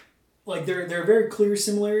 like there are very clear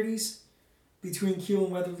similarities between Keel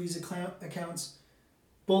and Weatherly's accounts.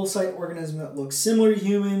 Both cite organisms that look similar to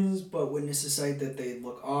humans, but witnesses cite that they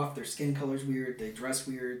look off. Their skin color's weird. They dress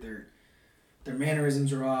weird. Their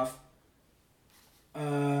mannerisms are off.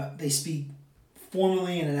 They speak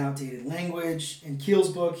formally in an outdated language. In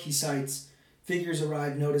Keel's book, he cites figures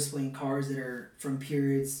arrive noticeably in cars that are from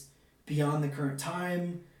periods beyond the current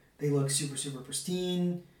time. They look super, super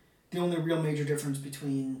pristine. The only real major difference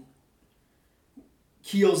between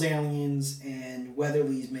Keel's aliens and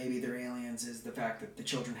Weatherly's maybe they're aliens is the fact that the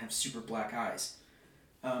children have super black eyes.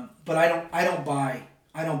 But I don't buy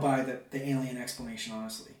the alien explanation,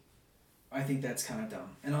 honestly. I think that's kind of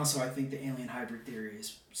dumb. And also I think the alien hybrid theory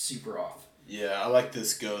is super off. Yeah, I like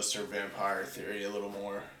this ghost or vampire theory a little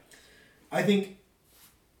more. I think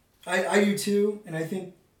I do too, and I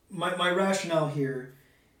think my rationale here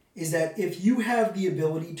is that if you have the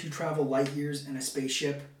ability to travel light years in a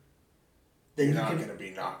spaceship, then you're not going to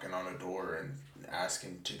be knocking on a door and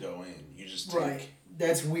asking to go in. You just take... Right.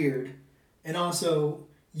 That's weird. And also,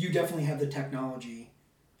 you definitely have the technology,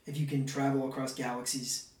 if you can travel across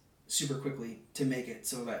galaxies super quickly, to make it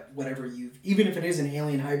so that whatever even if it is an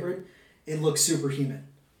alien hybrid, it looks superhuman.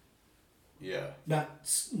 Yeah. Not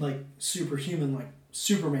like superhuman like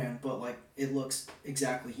Superman, but like it looks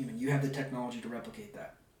exactly human. You have the technology to replicate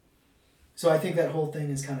that. So I think that whole thing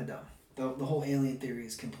is kind of dumb. The whole alien theory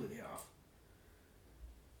is completely off.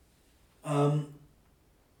 And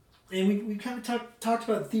we kind of talked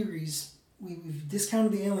about theories. We've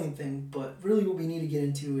discounted the alien thing, but really what we need to get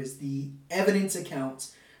into is the evidence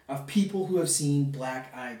accounts of people who have seen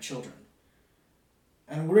black-eyed children.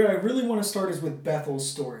 And where I really want to start is with Bethel's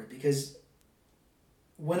story, because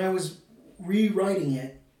when I was rewriting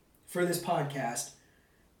it for this podcast,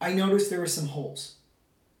 I noticed there were some holes.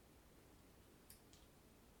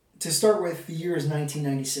 To start with, the year is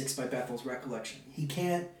 1996 by Bethel's recollection. He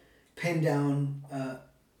can't pin down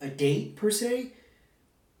a date, per se.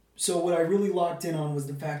 So what I really locked in on was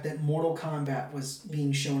the fact that Mortal Kombat was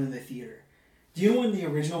being shown in the theater. Do you know when the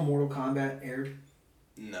original Mortal Kombat aired?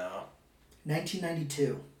 No.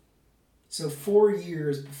 1992. So 4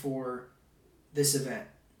 years before this event.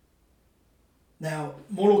 Now,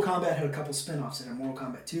 Mortal Kombat had a couple spin-offs. It had Mortal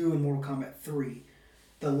Kombat 2 and Mortal Kombat 3.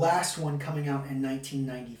 The last one coming out in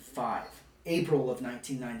 1995. April of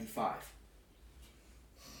 1995.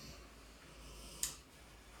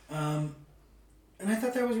 And I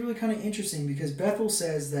thought that was really kind of interesting because Bethel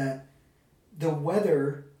says that the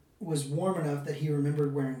weather was warm enough that he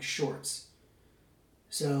remembered wearing shorts.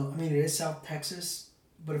 So, I mean, it is South Texas,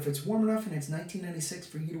 but if it's warm enough and it's 1996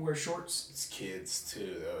 for you to wear shorts... It's kids,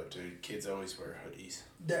 too, though, dude. Kids always wear hoodies.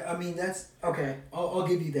 I mean, that's... Okay, I'll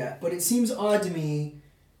give you that. But it seems odd to me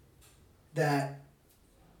that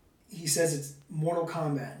he says it's Mortal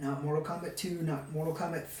Kombat, not Mortal Kombat 2, not Mortal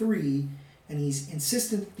Kombat 3, and he's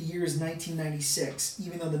insistent that the year is 1996,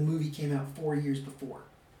 even though the movie came out 4 years before.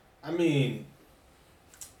 I mean,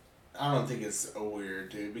 I don't think it's weird,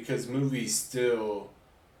 dude, because movies still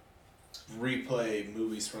replay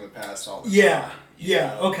movies from the past all the time.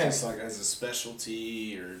 Yeah, okay. Just like as a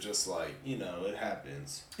specialty or just like, it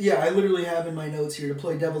happens. Yeah, I literally have in my notes here to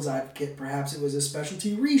play devil's advocate. Perhaps it was a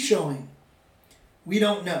specialty re-showing. We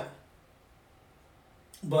don't know.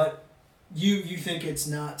 But you think it's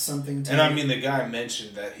not something to... And I mean, the guy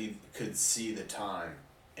mentioned that he could see the time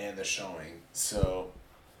and the showing, so...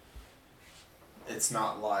 It's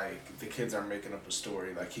not like the kids are making up a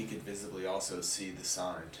story. Like, he could visibly also see the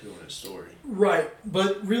sign, too, in a story. Right.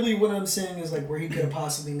 But really what I'm saying is, like, where he could have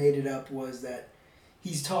possibly made it up was that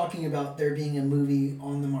he's talking about there being a movie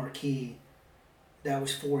on the marquee that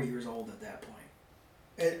was 4 years old at that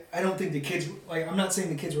point. I don't think the kids, like, I'm not saying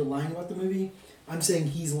the kids were lying about the movie. I'm saying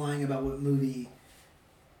he's lying about what movie,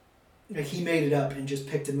 like, he made it up and just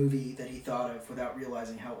picked a movie that he thought of without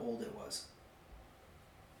realizing how old it was.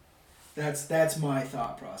 That's my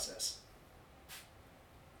thought process.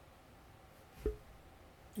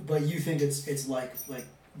 But you think it's like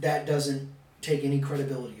that doesn't take any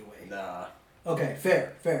credibility away. Nah. Okay,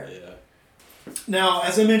 fair. Yeah. Now,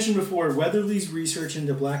 as I mentioned before, Weatherly's research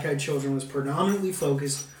into black-eyed children was predominantly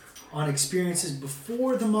focused on experiences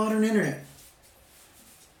before the modern internet.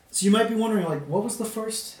 So you might be wondering, like, what was the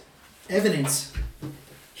first evidence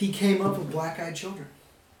he came up with black-eyed children?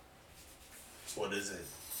 What is it?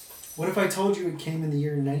 What if I told you it came in the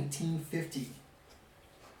year 1950?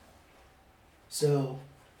 So,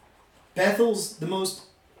 Bethel's the most,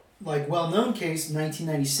 like, well-known case,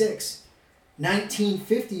 1996.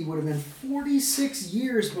 1950 would have been 46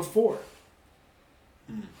 years before.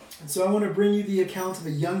 And so I want to bring you the account of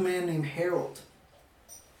a young man named Harold.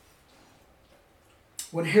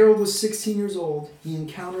 When Harold was 16 years old, he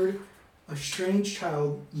encountered a strange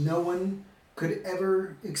child. No one could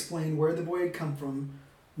ever explain where the boy had come from,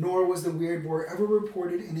 nor was the weird boy ever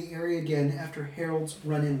reported in the area again after Harold's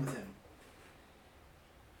run-in with him.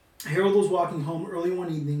 Harold was walking home early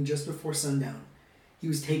one evening just before sundown. He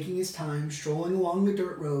was taking his time, strolling along the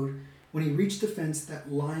dirt road, when he reached the fence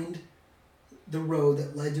that lined the road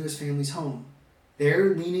that led to his family's home.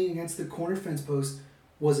 There, leaning against the corner fence post,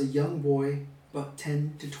 was a young boy about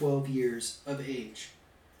 10 to 12 years of age.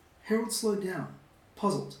 Harold slowed down,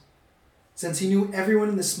 puzzled. Since he knew everyone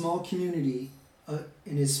in the small community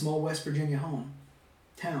in his small West Virginia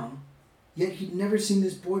town, yet he'd never seen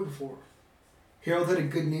this boy before. Harold had a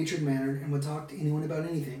good-natured manner and would talk to anyone about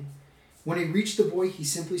anything. When he reached the boy, he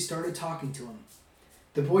simply started talking to him.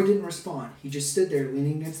 The boy didn't respond. He just stood there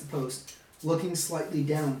leaning against the post, looking slightly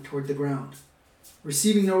down toward the ground.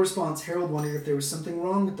 Receiving no response, Harold wondered if there was something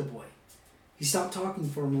wrong with the boy. He stopped talking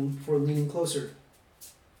for a moment before leaning closer.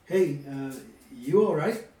 "Hey, you all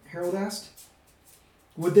right?" Harold asked.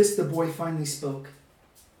 With this, the boy finally spoke.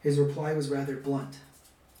 His reply was rather blunt.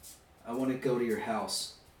 "I want to go to your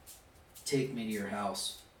house. Take me to your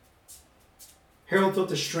house." Harold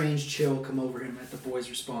felt a strange chill come over him at the boy's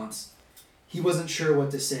response. He wasn't sure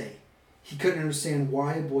what to say. He couldn't understand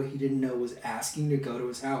why a boy he didn't know was asking to go to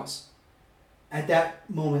his house. At that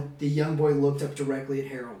moment, the young boy looked up directly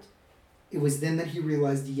at Harold. It was then that he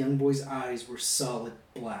realized the young boy's eyes were solid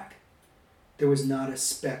black. There was not a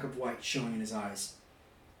speck of white showing in his eyes.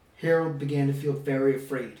 Harold began to feel very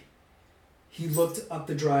afraid. He looked up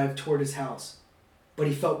the drive toward his house, but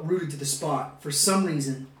he felt rooted to the spot for some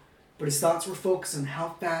reason, but his thoughts were focused on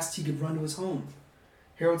how fast he could run to his home.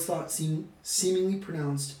 Harold's thought seemingly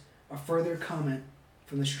pronounced a further comment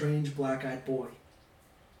from the strange black-eyed boy.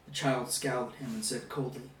 The child scowled at him and said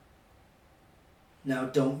coldly, "Now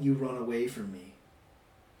don't you run away from me.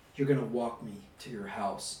 You're going to walk me to your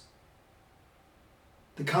house."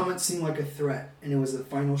 The comment seemed like a threat, and it was the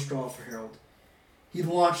final straw for Harold. He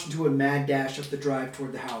launched into a mad dash up the drive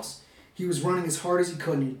toward the house. He was running as hard as he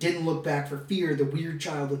could, and he didn't look back for fear the weird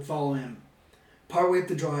child would follow him. Partway up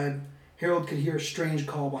the drive, Harold could hear a strange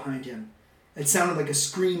call behind him. It sounded like a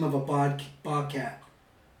scream of a bobcat.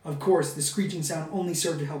 Of course, the screeching sound only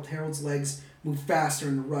served to help Harold's legs move faster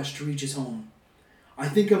in the rush to reach his home. "I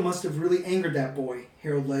think I must have really angered that boy,"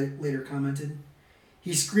 Harold later commented.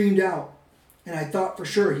 "He screamed out, and I thought for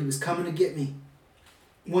sure he was coming to get me."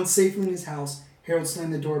 Once safely in his house, Harold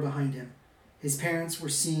slammed the door behind him. His parents were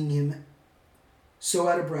seeing him so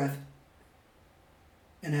out of breath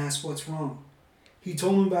and asked what's wrong. He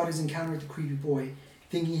told them about his encounter with the creepy boy,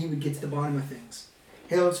 thinking he would get to the bottom of things.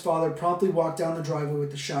 Harold's father promptly walked down the driveway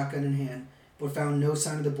with the shotgun in hand, but found no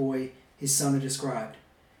sign of the boy his son had described.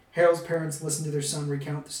 Harold's parents listened to their son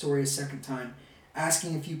recount the story a second time,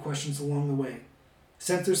 asking a few questions along the way.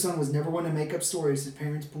 Since their son was never one to make up stories, his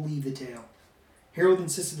parents believed the tale. Harold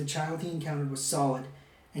insisted the child he encountered was solid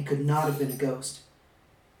and could not have been a ghost.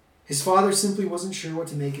 His father simply wasn't sure what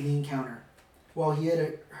to make of the encounter. While he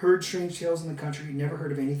had heard strange tales in the country, he'd never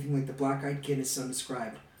heard of anything like the black-eyed kid his son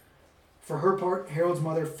described. For her part, Harold's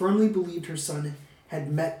mother firmly believed her son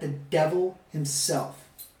had met the devil himself.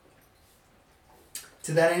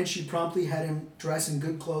 To that end, she promptly had him dress in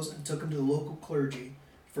good clothes and took him to the local clergy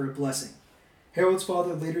for a blessing. Harold's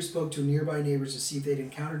father later spoke to nearby neighbors to see if they'd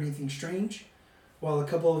encountered anything strange. While a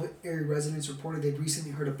couple of area residents reported they'd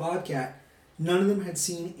recently heard a bobcat, none of them had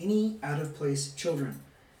seen any out-of-place children.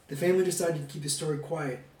 The family decided to keep the story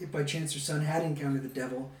quiet. If by chance their son had encountered the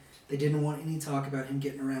devil, they didn't want any talk about him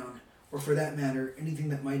getting around or for that matter, anything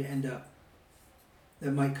that might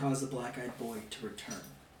cause the black-eyed boy to return.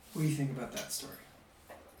 What do you think about that story?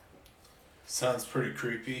 Sounds pretty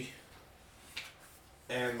creepy.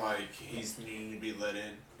 And like he's needing to be let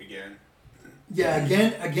in again. Yeah,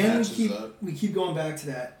 again we Matches keep going back to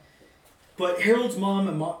that. But Harold's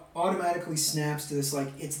mom automatically snaps to this like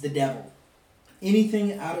it's the devil.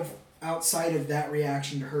 Anything outside of that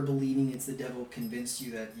reaction to her believing it's the devil convinced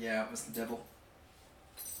you that yeah, it was the devil?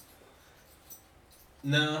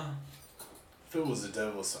 No. If it was the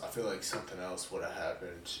devil, I feel like something else would have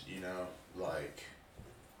happened, you know, like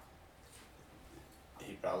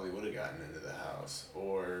he probably would have gotten into the house,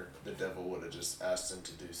 or the devil would have just asked him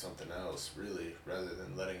to do something else, really, rather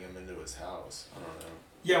than letting him into his house. I don't know.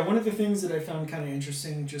 Yeah, one of the things that I found kind of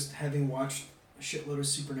interesting, just having watched a shitload of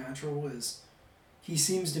Supernatural, is he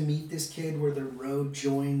seems to meet this kid where the road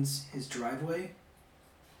joins his driveway.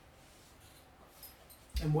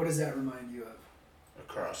 And what does that remind you of? A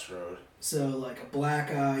crossroad. So, like a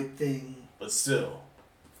black-eyed thing. But still,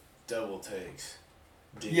 devil takes.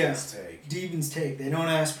 Demons take. Demons take. They don't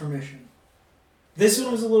ask permission. This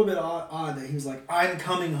one was a little bit odd that he was like, I'm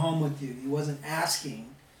coming home with you. He wasn't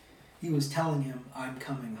asking. He was telling him, I'm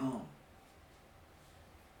coming home.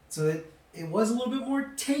 So it was a little bit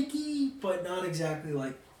more takey, but not exactly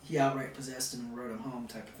like he outright possessed him and rode him home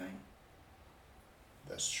type of thing.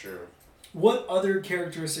 That's true. What other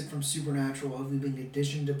characteristic from Supernatural have we been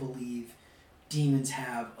conditioned to believe demons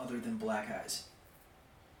have other than black eyes?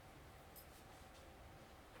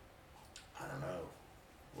 I don't know.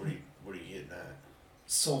 What are you getting at?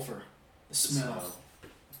 Sulfur. The smell. Smell.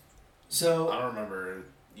 So I don't remember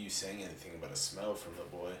you saying anything about a smell from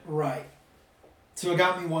the boy. right. So it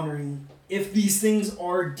got me wondering if these things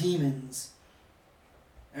are demons,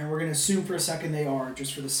 and we're going to assume for a second they are,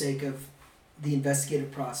 just for the sake of the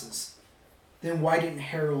investigative process, then why didn't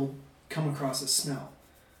Harold come across a smell?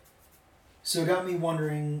 So it got me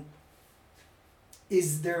wondering,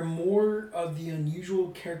 is there more of the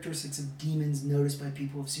unusual characteristics of demons noticed by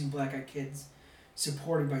people who have seen black-eyed kids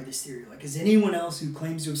supported by this theory? Like, has anyone else who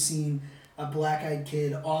claims to have seen a black-eyed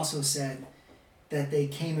kid also said that they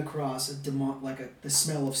came across the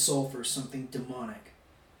smell of sulfur, something demonic?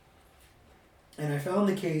 And I found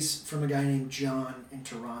the case from a guy named John in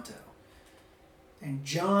Toronto. And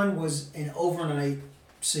John was an overnight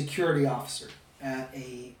security officer at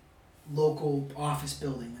a local office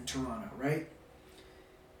building in Toronto, right?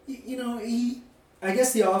 You know, I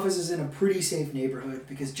guess the office is in a pretty safe neighborhood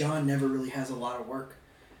because John never really has a lot of work.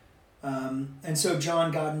 And so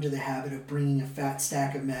John got into the habit of bringing a fat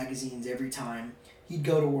stack of magazines every time he'd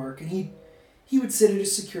go to work, and he would sit at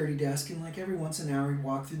his security desk, and like every once in an hour he'd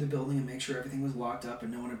walk through the building and make sure everything was locked up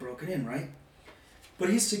and no one had broken in, right? But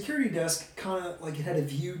his security desk kind of like it had a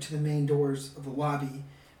view to the main doors of the lobby,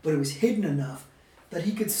 but it was hidden enough that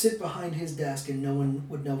he could sit behind his desk and no one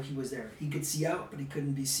would know he was there. He could see out, but he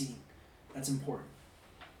couldn't be seen. That's important.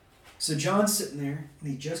 So John's sitting there, and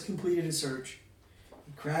he just completed a search.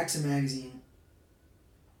 He cracks a magazine,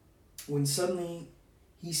 when suddenly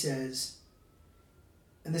he says,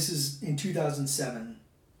 and this is in 2007,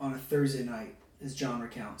 on a Thursday night, as John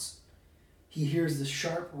recounts, he hears the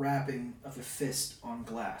sharp rapping of a fist on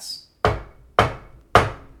glass.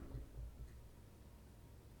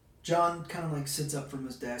 John kind of like sits up from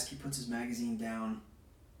his desk, he puts his magazine down,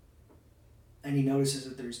 and he notices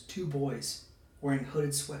that there's two boys wearing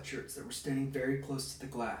hooded sweatshirts that were standing very close to the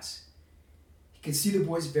glass. He could see the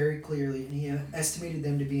boys very clearly, and he estimated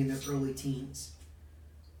them to be in their early teens.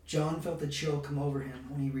 John felt a chill come over him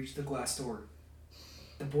when he reached the glass door.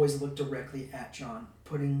 The boys looked directly at John,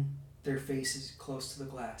 putting their faces close to the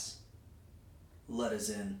glass. "Let us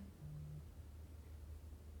in,"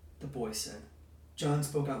 the boy said. John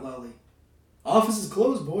spoke out loudly. "Office is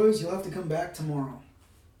closed, boys. You'll have to come back tomorrow."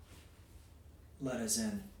 "Let us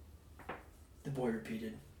in," the boy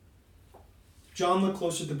repeated. John looked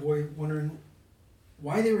closer at the boy, wondering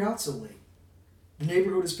why they were out so late. The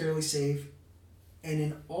neighborhood is fairly safe, and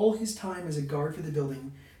in all his time as a guard for the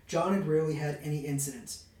building, John had rarely had any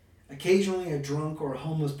incidents. Occasionally, a drunk or a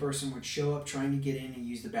homeless person would show up trying to get in and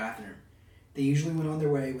use the bathroom. They usually went on their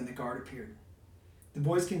way when the guard appeared. The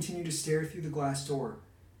boys continued to stare through the glass door.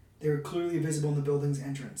 They were clearly visible in the building's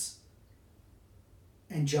entrance.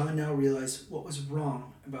 And John now realized what was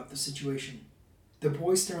wrong about the situation. The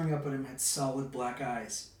boy staring up at him had solid black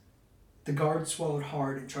eyes. The guard swallowed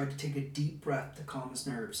hard and tried to take a deep breath to calm his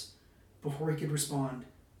nerves. Before he could respond,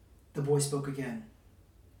 the boy spoke again.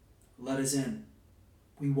 "Let us in.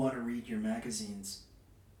 We want to read your magazines."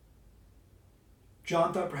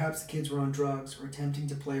 John thought perhaps the kids were on drugs or attempting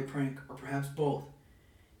to play a prank, or perhaps both.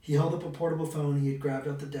 He held up a portable phone he had grabbed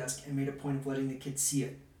off the desk and made a point of letting the kids see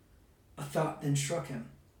it. A thought then struck him.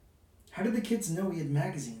 How did the kids know he had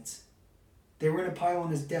magazines? They were in a pile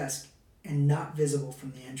on his desk and not visible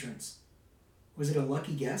from the entrance. Was it a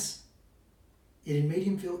lucky guess? It had made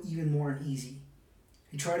him feel even more uneasy.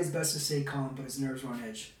 He tried his best to stay calm, but his nerves were on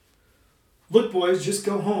edge. Look, boys, just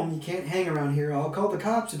go home. You can't hang around here. I'll call the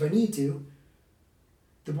cops if I need to.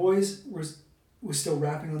 The boys was still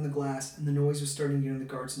rapping on the glass, and the noise was starting to get on the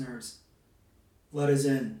guard's nerves. Let us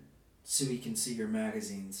in, so we can see your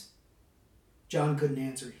magazines. John couldn't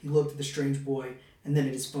answer. He looked at the strange boy, and then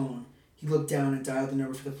at his phone. He looked down and dialed the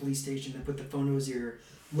number for the police station and put the phone to his ear,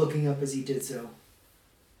 looking up as he did so.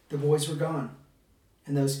 The boys were gone.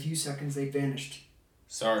 In those few seconds, they vanished.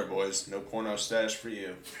 Sorry, boys. No porno stash for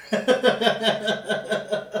you.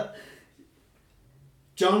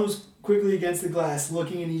 John was quickly against the glass,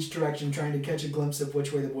 looking in each direction, trying to catch a glimpse of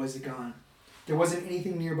which way the boys had gone. There wasn't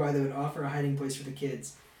anything nearby that would offer a hiding place for the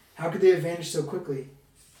kids. How could they have vanished so quickly?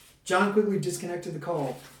 John quickly disconnected the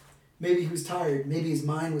call. Maybe he was tired. Maybe his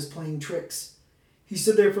mind was playing tricks. He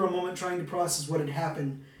stood there for a moment trying to process what had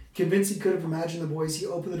happened. Convinced he could have imagined the boys, he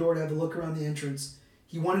opened the door to have a look around the entrance.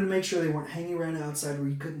 He wanted to make sure they weren't hanging around outside where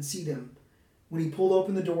he couldn't see them. When he pulled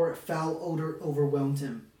open the door, a foul odor overwhelmed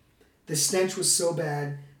him. The stench was so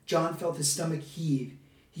bad, John felt his stomach heave.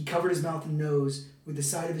 He covered his mouth and nose with the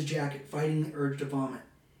side of his jacket, fighting the urge to vomit.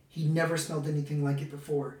 He'd never smelled anything like it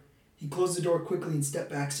before. He closed the door quickly and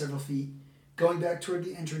stepped back several feet. Going back toward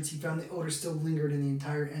the entrance, he found the odor still lingered in the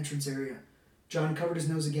entire entrance area. John covered his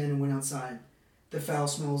nose again and went outside. The foul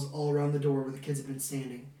smell was all around the door where the kids had been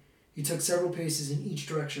standing. He took several paces in each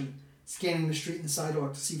direction, scanning the street and the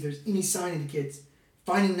sidewalk to see if there was any sign of the kids.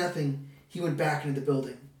 Finding nothing, he went back into the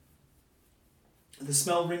building. The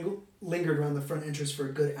smell lingered around the front entrance for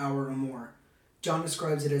a good hour or more. John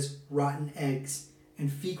describes it as rotten eggs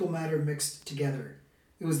and fecal matter mixed together.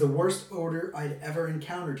 It was the worst odor I'd ever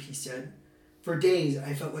encountered, he said. For days,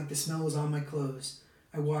 I felt like the smell was on my clothes.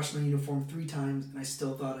 I washed my uniform 3 times, and I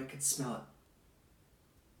still thought I could smell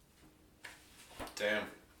it. Damn.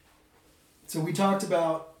 So we talked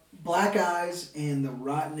about black eyes and the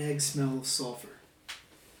rotten egg smell of sulfur.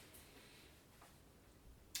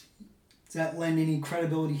 Does that lend any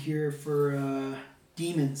credibility here for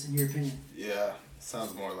demons, in your opinion? Yeah,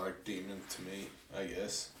 sounds more like demon to me, I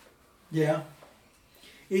guess. Yeah.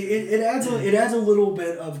 It adds a little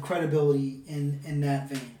bit of credibility in that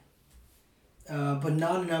vein. But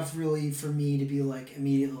not enough really for me to be like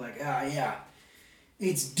immediately like, yeah,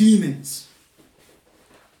 it's demons.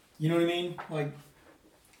 You know what I mean? Like,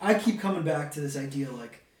 I keep coming back to this idea,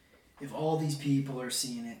 like, if all these people are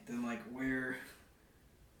seeing it, then like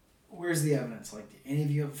where's the evidence? Like, do any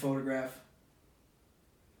of you have a photograph?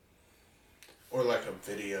 Or like a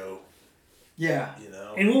video. Yeah. You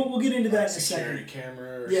know? And we'll get into that in a security second.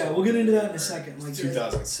 Camera or yeah, we'll get into that in a second. Like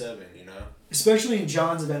 2007, you know? Especially in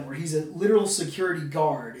John's event where he's a literal security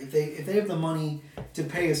guard. If they have the money to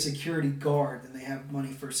pay a security guard, then they have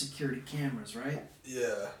money for security cameras, right?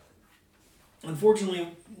 Yeah. Unfortunately,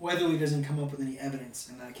 Weatherly doesn't come up with any evidence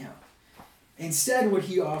in that account. Instead, what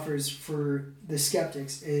he offers for the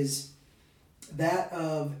skeptics is that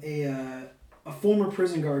of a former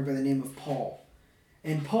prison guard by the name of Paul.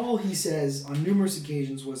 And Paul, he says, on numerous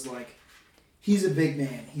occasions was like, he's a big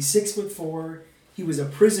man. He's 6'4". He was a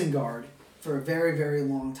prison guard for a very, very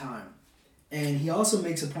long time. And he also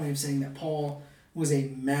makes a point of saying that Paul was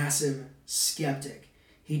a massive skeptic.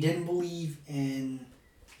 He didn't believe in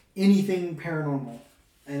anything paranormal.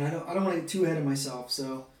 And I don't want to get too ahead of myself,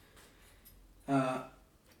 so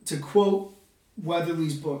to quote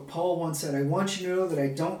Weatherly's book, Paul once said, I want you to know that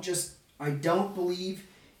I don't believe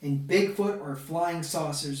in Bigfoot or flying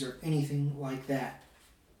saucers or anything like that.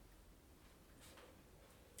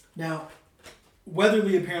 Now,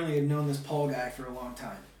 Weatherly apparently had known this Paul guy for a long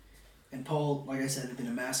time. And Paul, like I said, had been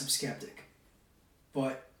a massive skeptic.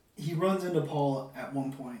 But he runs into Paul at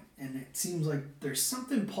one point, and it seems like there's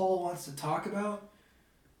something Paul wants to talk about,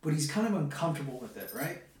 but he's kind of uncomfortable with it,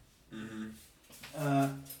 right? Mm-hmm.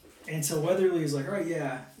 And so Weatherly is like, all right,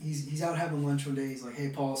 yeah. He's out having lunch one day. He's like, hey,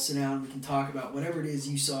 Paul, sit down. We can talk about whatever it is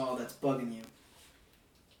you saw that's bugging you.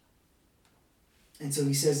 And so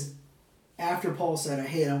he says, after Paul said,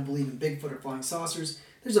 hey, I don't believe in Bigfoot or flying saucers,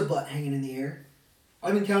 there's a butt hanging in the air.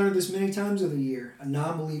 I've encountered this many times over the year. A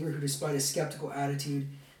non-believer who, despite a skeptical attitude,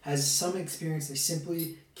 has some experience they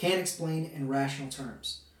simply can't explain in rational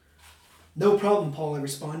terms. No problem, Paul, I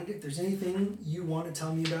responded. If there's anything you want to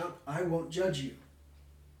tell me about, I won't judge you.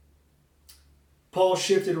 Paul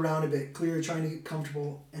shifted around a bit, clearly trying to get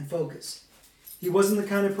comfortable and focus. He wasn't the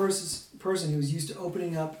kind of person who was used to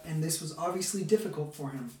opening up, and this was obviously difficult for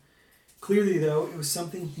him. Clearly, though, it was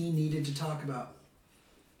something he needed to talk about.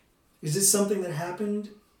 Is this something that happened?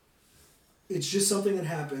 It's just something that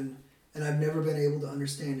happened, and I've never been able to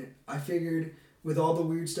understand it. I figured with all the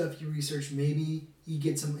weird stuff you researched, maybe you'd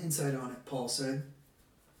get some insight on it, Paul said.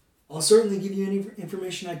 I'll certainly give you any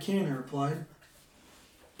information I can, I replied.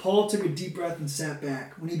 Paul took a deep breath and sat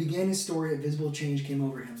back. When he began his story, a visible change came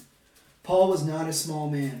over him. Paul was not a small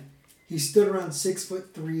man. He stood around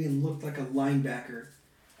 6'3" and looked like a linebacker.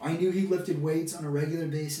 I knew he lifted weights on a regular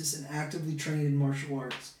basis and actively trained in martial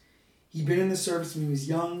arts. He'd been in the service when he was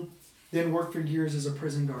young, then worked for years as a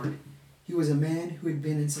prison guard. He was a man who had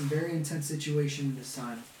been in some very intense situations in his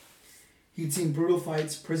time. He'd seen brutal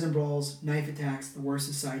fights, prison brawls, knife attacks, the worst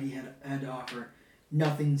society had to offer.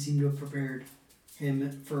 Nothing seemed to have prepared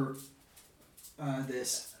him for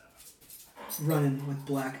this, running with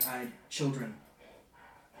black-eyed children.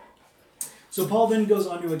 So Paul then goes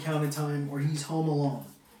on to account a time where he's home alone.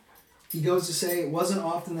 He goes to say, it wasn't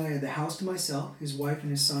often that I had the house to myself, his wife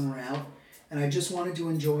and his son were out, and I just wanted to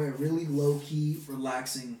enjoy a really low-key,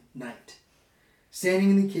 relaxing night. Standing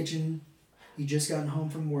in the kitchen, he'd just gotten home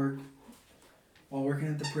from work while working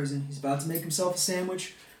at the prison. He's about to make himself a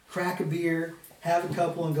sandwich, crack a beer, have a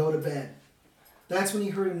couple, and go to bed. That's when he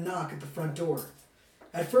heard a knock at the front door.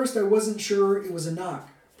 At first, I wasn't sure it was a knock,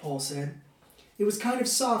 Paul said. It was kind of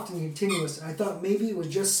soft and continuous, and I thought maybe it was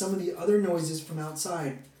just some of the other noises from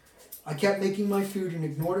outside. I kept making my food and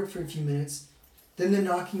ignored it for a few minutes. Then the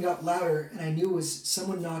knocking got louder, and I knew it was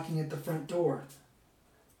someone knocking at the front door.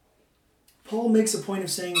 Paul makes a point of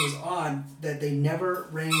saying it was odd that they never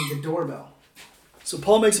rang the doorbell. So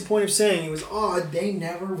Paul makes a point of saying it was odd they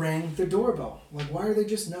never rang the doorbell. Like, why are they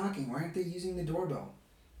just knocking? Why aren't they using the doorbell?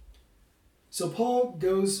 So Paul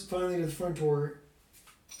goes finally to the front door,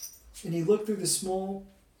 and he looked through the small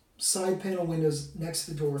side panel windows next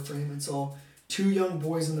to the door frame and saw 2 young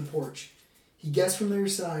boys on the porch. He guessed from their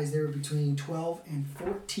size they were between 12 and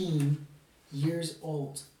 14 years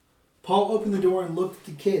old. Paul opened the door and looked at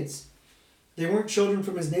the kids. They weren't children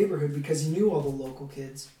from his neighborhood because he knew all the local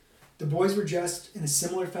kids. The boys were dressed in a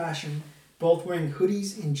similar fashion, both wearing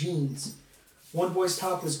hoodies and jeans. One boy's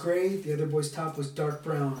top was gray, the other boy's top was dark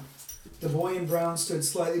brown. The boy in brown stood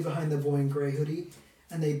slightly behind the boy in gray hoodie,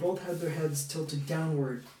 and they both had their heads tilted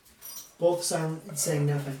downward, both silent and saying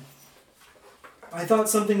nothing. I thought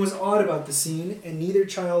something was odd about the scene, and neither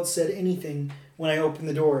child said anything when I opened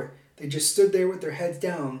the door. They just stood there with their heads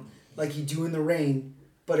down, like you do in the rain,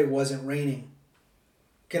 but it wasn't raining.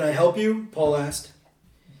 Can I help you? Paul asked.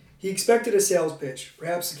 He expected a sales pitch.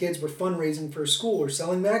 Perhaps the kids were fundraising for a school or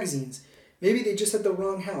selling magazines. Maybe they just had the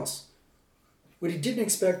wrong house. What he didn't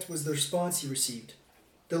expect was the response he received.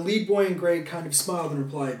 The lead boy in gray kind of smiled and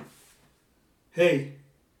replied, "Hey,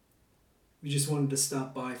 we just wanted to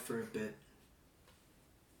stop by for a bit."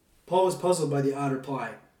 Paul was puzzled by the odd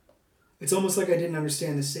reply. "It's almost like I didn't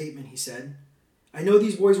understand the statement," he said. "I know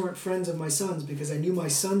these boys weren't friends of my son's because I knew my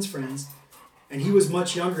son's friends, and he was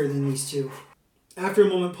much younger than these 2. After a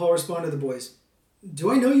moment, Paul responded to the boys.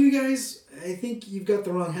 "Do I know you guys? I think you've got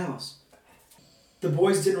the wrong house." The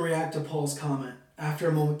boys didn't react to Paul's comment. After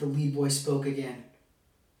a moment, the lead boy spoke again.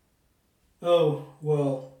 "Oh,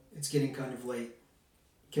 well, it's getting kind of late.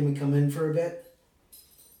 Can we come in for a bit?"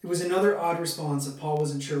 It was another odd response, and Paul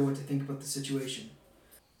wasn't sure what to think about the situation.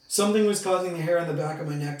 "Something was causing the hair on the back of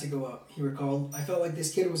my neck to go up," he recalled. "I felt like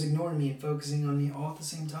this kid was ignoring me and focusing on me all at the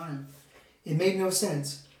same time. It made no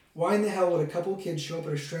sense. Why in the hell would a couple of kids show up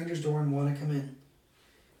at a stranger's door and want to come in?"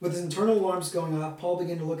 With his internal alarms going off, Paul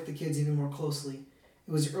began to look at the kids even more closely.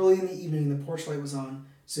 It was early in the evening and the porch light was on,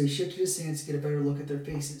 so he shifted his stance to get a better look at their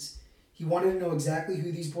faces. He wanted to know exactly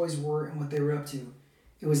who these boys were and what they were up to.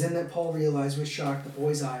 It was then that Paul realized with shock the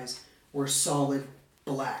boys' eyes were solid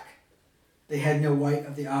black. "They had no white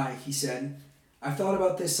of the eye," he said. "I've thought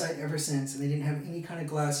about this sight ever since, and they didn't have any kind of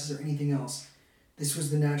glasses or anything else. This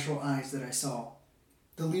was the natural eyes that I saw."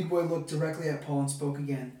 The lead boy looked directly at Paul and spoke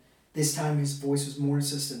again. This time his voice was more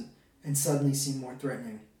insistent and suddenly seemed more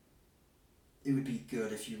threatening. "It would be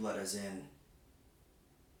good if you let us in.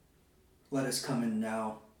 Let us come in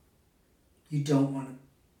now. You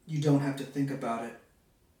don't have to think about it.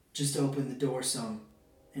 Just open the door some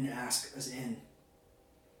and ask us in."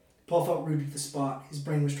 Paul felt rooted to the spot. His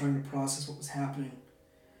brain was trying to process what was happening.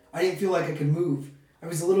 I didn't feel like I could move. I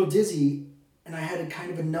was a little dizzy, and I had a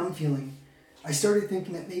kind of a numb feeling. I started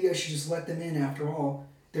thinking that maybe I should just let them in after all.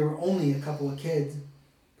 There were only a couple of kids.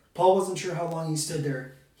 Paul wasn't sure how long he stood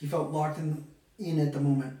there. He felt locked in at the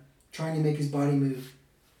moment, trying to make his body move.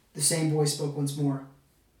 The same voice spoke once more.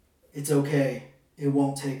 "It's okay. It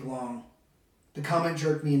won't take long. The comment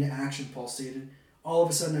jerked me into action, Paul stated. All of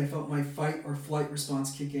a sudden, I felt my fight or flight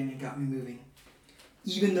response kick in and got me moving.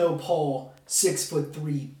 Even though Paul,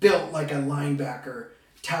 6'3", built like a linebacker,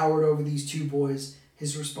 towered over these two boys,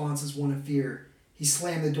 his response is one of fear. He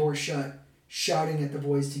slammed the door shut, shouting at the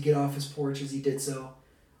boys to get off his porch as he did so.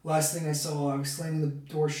 Last thing I saw, I was slamming the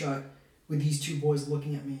door shut with these two boys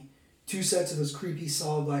looking at me. Two sets of those creepy,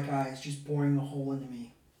 solid black eyes just boring a hole into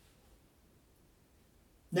me.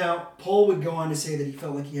 Now, Paul would go on to say that he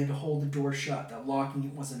felt like he had to hold the door shut, that locking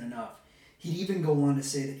it wasn't enough. He'd even go on to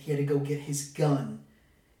say that he had to go get his gun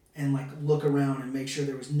and look around and make sure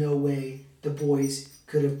there was no way the boys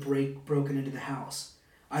could have broken into the house.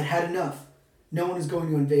 I'd had enough. No one is going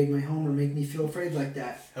to invade my home or make me feel afraid like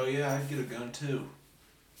that. Hell yeah, I'd get a gun too.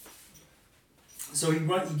 So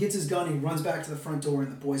he gets his gun, he runs back to the front door,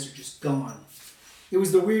 and the boys are just gone. It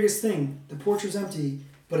was the weirdest thing. The porch was empty,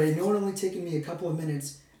 but I know it only taken me a couple of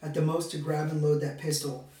minutes at the most to grab and load that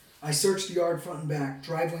pistol. I searched the yard front and back,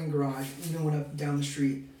 driveway and garage, even went up and down the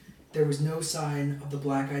street. There was no sign of the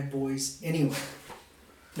black-eyed boys anywhere.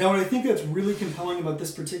 Now, what I think that's really compelling about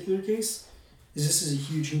this particular case is this is a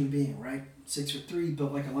huge human being, right? 6'3",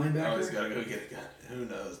 built like a linebacker. Oh, he's got to go get a gun. Who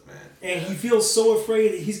knows, man? And he feels so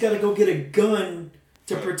afraid that he's got to go get a gun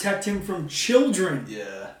to protect him from children.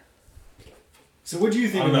 Yeah. So what do you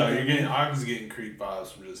think? I don't know. I was getting creep vibes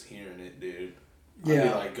from just hearing it, dude. Yeah. I'd be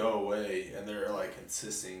like, go away, and they're like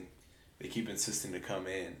insisting. They keep insisting to come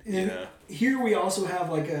in. And you know. Here we also have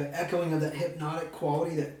like a echoing of that hypnotic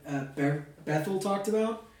quality that Bethel talked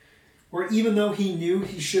about, where even though he knew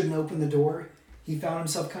he shouldn't open the door, he found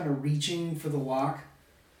himself kind of reaching for the lock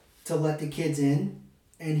to let the kids in.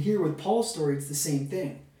 And here with Paul's story, it's the same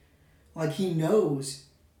thing. Like he knows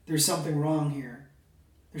there's something wrong here.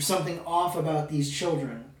 There's something off about these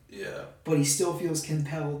children. Yeah. But he still feels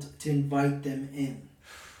compelled to invite them in.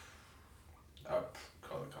 I'll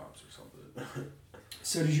call the cops or something.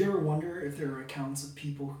 So did you ever wonder if there are accounts of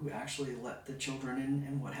people who actually let the children in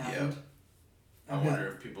and what happened? Yeah. I wonder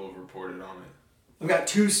if people have reported on it. I've got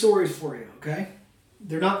two stories for you, okay?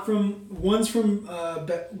 They're not from... One's from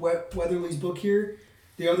Weatherly's book here.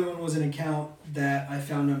 The other one was an account that I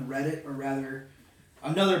found on Reddit, or rather,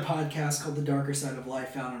 another podcast called The Darker Side of Life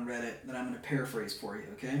found on Reddit that I'm going to paraphrase for you,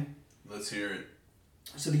 okay? Let's hear it.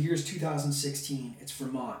 So the year's 2016. It's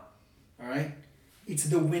Vermont, all right? It's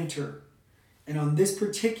the winter. And on this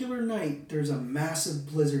particular night, there's a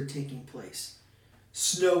massive blizzard taking place.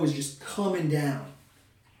 Snow is just coming down.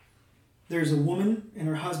 There's a woman and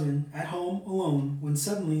her husband at home alone when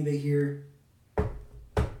suddenly they hear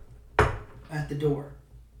at the door.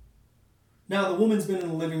 Now, the woman's been in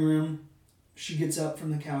the living room. She gets up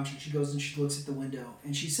from the couch and she goes and she looks at the window.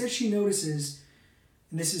 And she says she notices,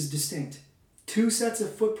 and this is distinct, 2 sets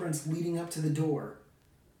of footprints leading up to the door,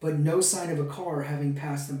 but no sign of a car having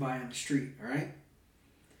passed them by on the street, all right?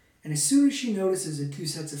 And as soon as she notices the 2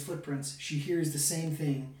 sets of footprints, she hears the same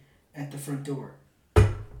thing at the front door.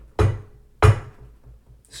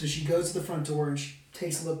 So she goes to the front door and she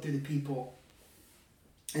takes a look through the peephole.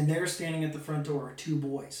 And there standing at the front door are 2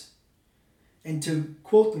 boys. And to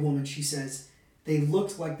quote the woman, she says, they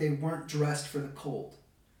looked like they weren't dressed for the cold.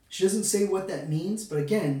 She doesn't say what that means, but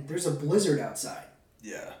again, there's a blizzard outside.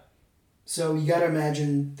 Yeah. So you gotta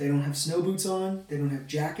imagine they don't have snow boots on, they don't have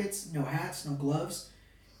jackets, no hats, no gloves.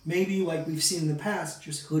 Maybe, like we've seen in the past,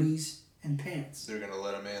 just hoodies and pants. They're gonna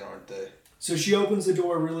let them in, aren't they? So she opens the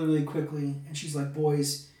door really, really quickly, and she's like,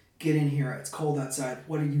 boys, get in here. It's cold outside.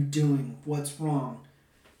 What are you doing? What's wrong?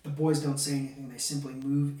 The boys don't say anything. They simply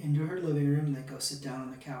move into her living room, and they go sit down on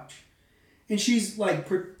the couch. And she's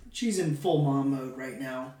she's in full mom mode right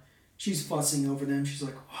now. She's fussing over them. She's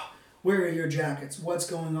like, oh, where are your jackets? What's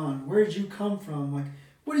going on? Where did you come from? Like,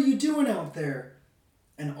 what are you doing out there?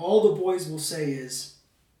 And all the boys will say is,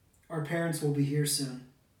 our parents will be here soon.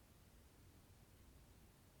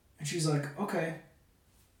 And she's like, okay,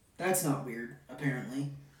 that's not weird, apparently.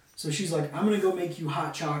 So she's like, I'm going to go make you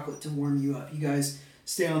hot chocolate to warm you up. You guys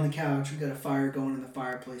stay on the couch. We've got a fire going in the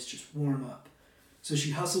fireplace. Just warm up. So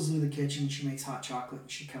she hustles into the kitchen. She makes hot chocolate,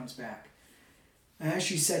 and she comes back. And as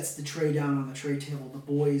she sets the tray down on the tray table, the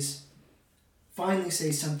boys finally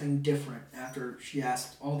say something different after she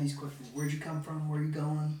asked all these questions. Where'd you come from? Where are you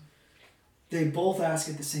going? They both ask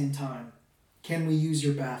at the same time, can we use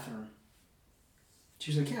your bathroom?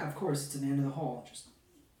 She's like, yeah, of course. It's at the end of the hall. Just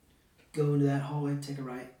go into that hallway, take a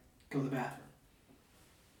right, go to the bathroom.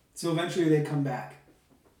 So eventually they come back,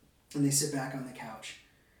 and they sit back on the couch.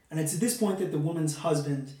 And it's at this point that the woman's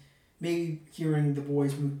husband, maybe hearing the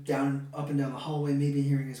boys move up and down the hallway, maybe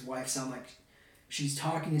hearing his wife sound like she's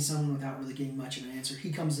talking to someone without really getting much of an answer,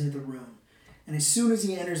 he comes into the room. And as soon as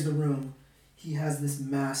he enters the room, he has this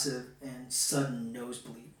massive and sudden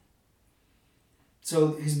nosebleed.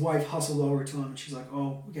 So his wife hustled over to him and she's like,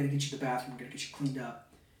 oh, we got to get you to the bathroom. We got to get you cleaned up.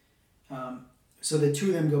 So the two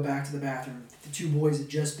of them go back to the bathroom. The two boys had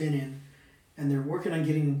just been in and they're working on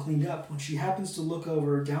getting them cleaned up when she happens to look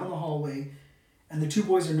over down the hallway and the two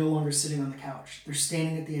boys are no longer sitting on the couch. They're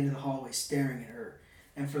standing at the end of the hallway staring at her.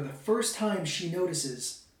 And for the first time she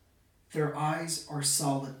notices their eyes are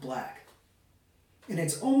solid black. And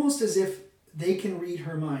it's almost as if they can read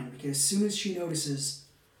her mind because as soon as she notices,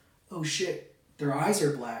 oh shit, their eyes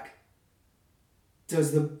are black,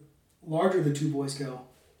 does the larger of the two boys go,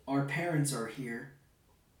 our parents are here.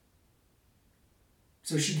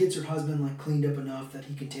 So she gets her husband like cleaned up enough that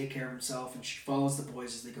he can take care of himself and she follows the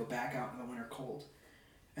boys as they go back out in the winter cold.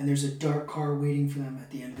 And there's a dark car waiting for them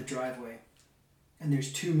at the end of the driveway. And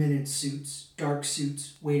there's 2 men in suits, dark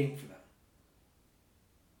suits, waiting for them.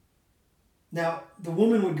 Now, the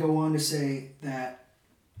woman would go on to say that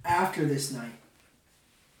after this night,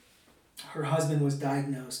 her husband was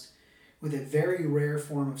diagnosed with a very rare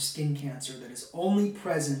form of skin cancer that is only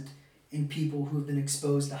present in people who have been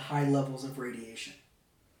exposed to high levels of radiation.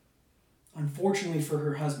 Unfortunately for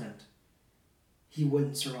her husband, he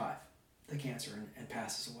wouldn't survive the cancer and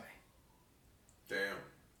passes away. Damn.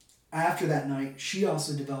 After that night, she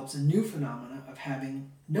also develops a new phenomena of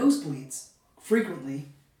having nosebleeds frequently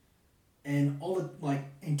and all the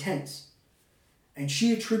intense. And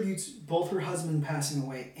she attributes both her husband passing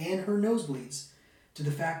away and her nosebleeds to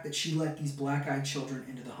the fact that she let these black-eyed children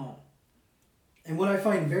into the home. And what I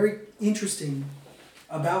find very interesting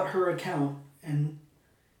about her account, and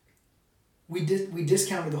we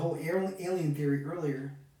discounted the whole alien theory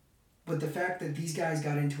earlier, but the fact that these guys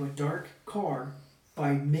got into a dark car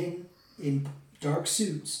by men in dark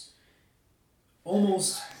suits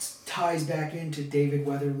almost ties back into David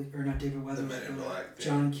Weatherly, or not David Weatherly, Men in Black,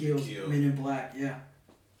 John Keel's Men in Black, yeah.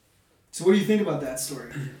 So what do you think about that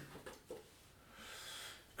story?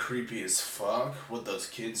 Creepy as fuck. What those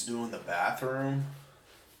kids do in the bathroom.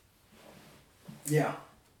 Yeah.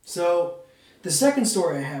 So the second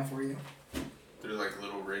story I have for you. They're like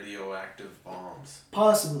little radioactive bombs.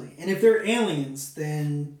 Possibly. And if they're aliens,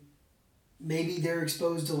 then maybe they're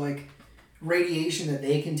exposed to radiation that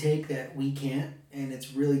they can take that we can't, and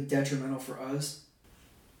it's really detrimental for us.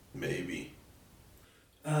 Maybe.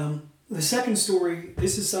 The second story,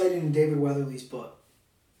 this is cited in David Weatherly's book.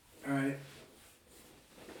 Alright?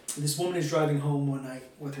 This woman is driving home one night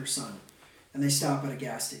with her son, and they stop at a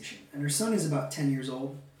gas station. And her son is about 10 years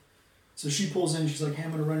old. So she pulls in, she's like, hey,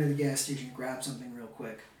 I'm going to run to the gas station, grab something real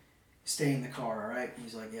quick. Stay in the car, alright? And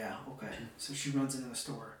he's like, yeah, okay. So she runs into the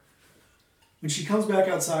store. When she comes back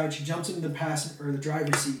outside, she jumps into the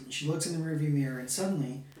driver's seat, and she looks in the rearview mirror, and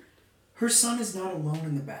suddenly, her son is not alone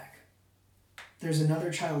in the back. There's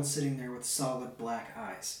another child sitting there with solid black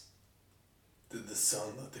eyes. Did the son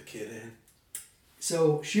let the kid in?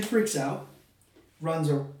 So she freaks out,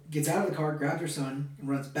 gets out of the car, grabs her son, and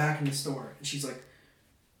runs back in the store. And she's like,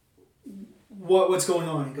 what's going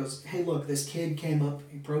on? He goes, hey, look, this kid came up,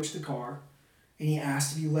 he approached the car, and he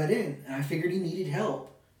asked to be let in. And I figured he needed help.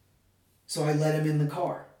 So I let him in the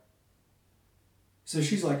car. So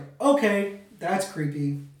she's like, okay, that's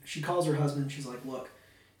creepy. She calls her husband. She's like, look,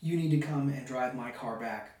 you need to come and drive my car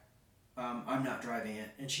back. I'm not driving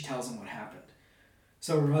it. And she tells him what happened.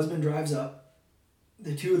 So her husband drives up.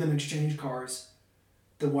 The two of them exchange cars.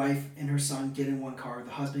 The wife and her son get in one car.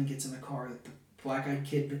 The husband gets in the car that the black-eyed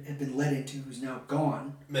kid had been let into, who's now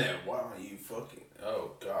gone. Man, why don't you fucking...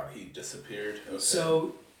 Oh, God, he disappeared. Okay.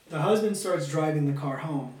 So the husband starts driving the car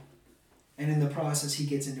home. And in the process, he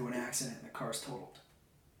gets into an accident and the car's totaled.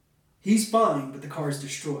 He's fine, but the car's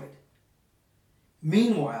destroyed.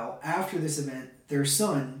 Meanwhile, after this event, their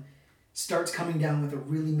son starts coming down with a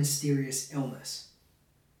really mysterious illness.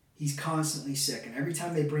 He's constantly sick, and every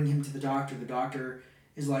time they bring him to the doctor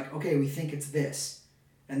is like, okay, we think it's this.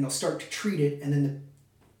 And they'll start to treat it, and then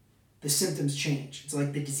the symptoms change. It's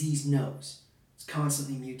like the disease knows. It's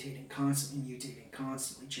constantly mutating, constantly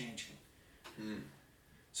changing.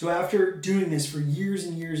 So after doing this for years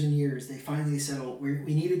and years and years, they finally settle,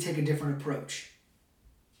 we need to take a different approach.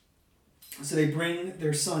 So they bring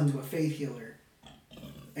their son to a faith healer,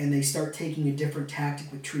 and they start taking a different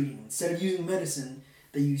tactic with treating. Instead of using medicine,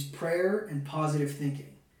 they use prayer and positive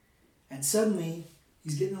thinking. And suddenly,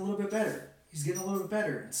 he's getting a little bit better.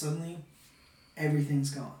 And suddenly, everything's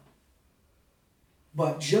gone.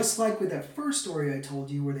 But just like with that first story I told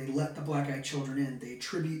you, where they let the black-eyed children in, they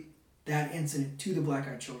attribute that incident to the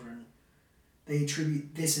black-eyed children. They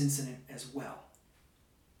attribute this incident as well.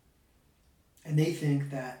 And they think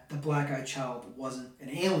that the black-eyed child wasn't an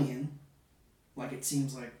alien, like it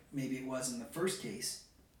seems like maybe it was in the first case,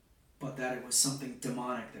 but that it was something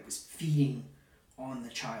demonic that was feeding on the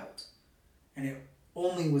child. And it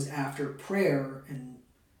only was after prayer and,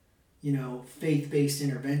 faith-based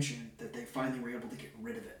intervention that they finally were able to get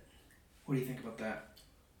rid of it. What do you think about that?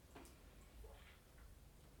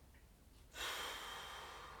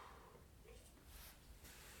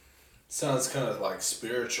 Sounds kind of like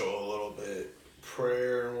spiritual a little bit.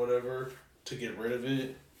 Prayer and whatever to get rid of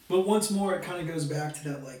it. But once more, it kind of goes back to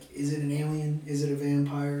that, like, is it an alien? Is it a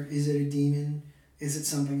vampire? Is it a demon? Is it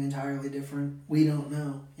something entirely different? We don't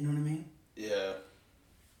know. You know what I mean? Yeah.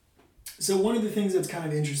 So one of the things that's kind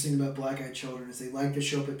of interesting about black-eyed children is they like to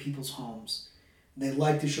show up at people's homes. They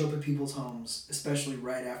like to show up at people's homes, especially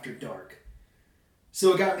right after dark.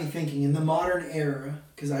 So it got me thinking, in the modern era,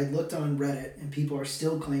 because I looked on Reddit and people are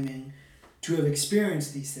still claiming to have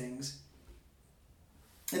experienced these things.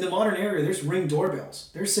 In the modern era, there's Ring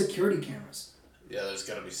doorbells. There's security cameras. Yeah, there's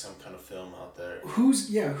got to be some kind of film out there. Who's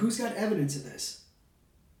got evidence of this?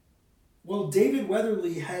 Well, David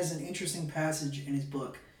Weatherly has an interesting passage in his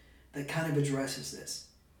book that kind of addresses this.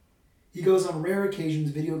 He goes, on rare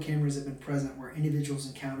occasions, video cameras have been present where individuals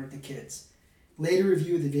encountered the kids. Later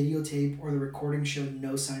review of the videotape or the recording showed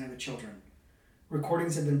no sign of the children.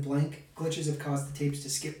 Recordings have been blank, glitches have caused the tapes to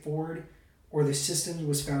skip forward, or the system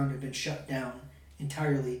was found to have been shut down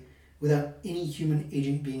entirely without any human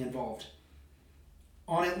agent being involved.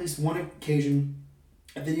 On at least one occasion,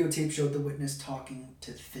 a videotape showed the witness talking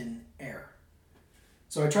to thin air.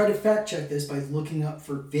 So I tried to fact check this by looking up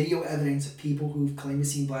for video evidence of people who've claimed to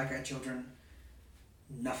see black-eyed children.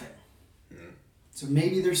 Nothing. So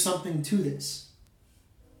maybe there's something to this.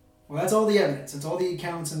 Well, that's all the evidence. That's all the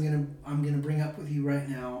accounts I'm gonna bring up with you right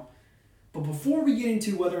now. But before we get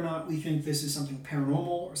into whether or not we think this is something paranormal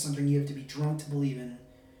or something you have to be drunk to believe in,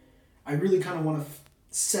 I really kind of want to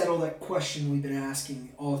settle that question we've been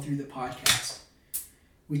asking all through the podcast.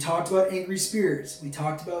 We talked about angry spirits. We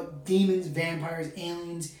talked about demons, vampires,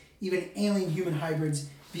 aliens, even alien-human hybrids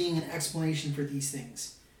being an explanation for these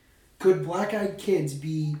things. Could black-eyed kids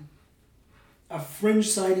be a fringe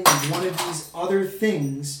sighting of one of these other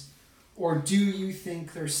things, or do you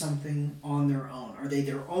think there's something on their own? Are they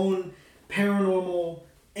their own paranormal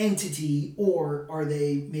entity, or are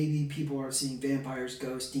they maybe people are seeing vampires,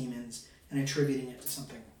 ghosts, demons, and attributing it to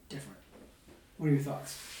something different? What are your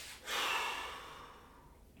thoughts?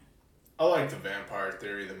 I like the vampire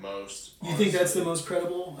theory the most. You think that's the most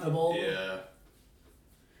credible out of all? Yeah.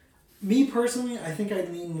 Me personally, I think I'd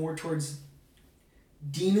lean more towards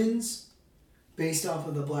demons based off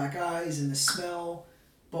of the black eyes and the smell,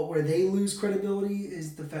 but where they lose credibility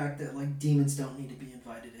is the fact that, like, demons don't need to be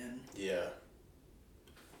invited in. Yeah.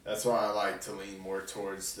 That's why I like to lean more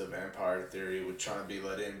towards the vampire theory with trying to be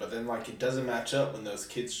let in, but then, like, it doesn't match up when those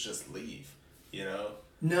kids just leave, you know?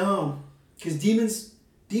 No, because demons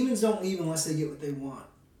don't leave unless they get what they want.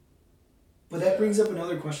 But that brings up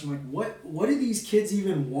another question, like, what do these kids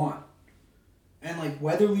even want? And, like,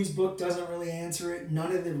 Weatherly's book doesn't really answer it.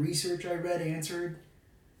 None of the research I read answered.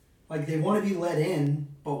 Like, they want to be let in,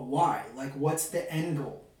 but why? Like, what's the end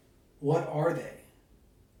goal? What are they?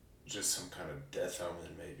 Just some kind of death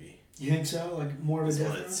omen, maybe. You think so? Like, more of a death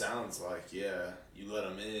omen? That's what it sounds like, yeah. You let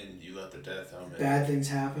them in, you let the death omen. Bad things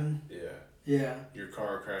happen? Yeah. Yeah. Your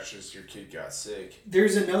car crashes, your kid got sick.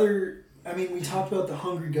 There's another... I mean, we talked about the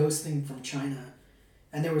hungry ghost thing from China.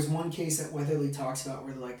 And there was one case that Weatherly talks about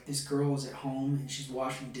where, like, this girl is at home and she's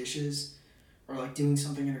washing dishes or, like, doing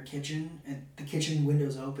something in her kitchen, and the kitchen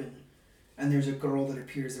window's open, and there's a girl that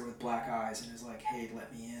appears there with black eyes and is like, hey,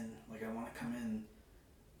 let me in. Like, I want to come in.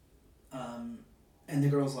 And the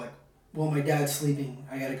girl's like, well, my dad's sleeping.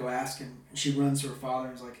 I got to go ask him. And she runs to her father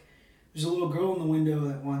and is like, there's a little girl in the window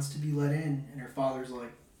that wants to be let in. And her father's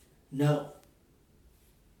like, no.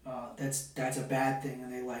 That's a bad thing.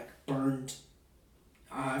 And they, like, burned...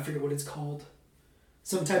 I forget what it's called.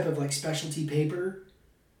 Some type of, like, specialty paper,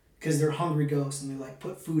 because they're hungry ghosts, and they, like,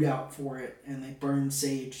 put food out for it, and they burn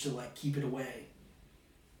sage to, like, keep it away.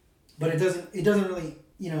 But it doesn't really,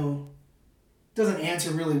 doesn't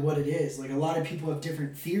answer really what it is. Like, a lot of people have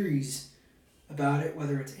different theories about it,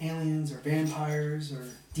 whether it's aliens or vampires or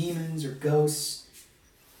demons or ghosts.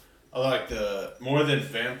 I like more than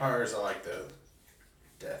vampires, I like the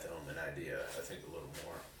death omen idea, I think, a little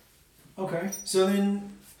more. Okay, so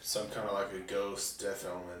then... Some kind of like a ghost, death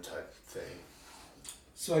omen type thing.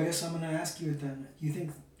 So I guess I'm going to ask you then. You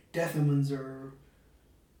think death omens are...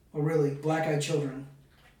 Or really, black-eyed children.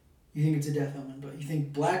 You think it's a death omen, but you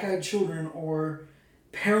think black-eyed children are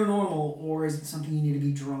paranormal, or is it something you need to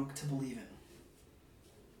be drunk to believe in?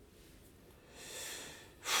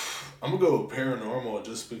 I'm gonna go with paranormal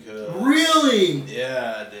just because. Really?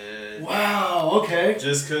 Yeah, dude. Wow. Okay.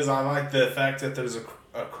 Just because I like the fact that there's a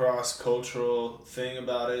cross-cultural thing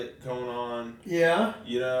about it going on. Yeah.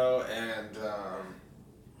 You know, and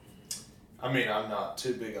I mean, I'm not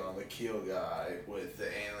too big on the Keel guy with the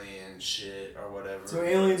alien shit or whatever. So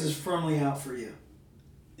aliens is firmly out for you.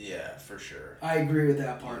 Yeah, for sure. I agree with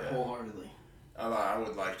that part wholeheartedly. I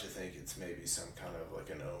would like to think it's maybe some kind of like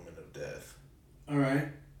an omen of death. All right.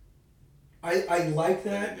 I like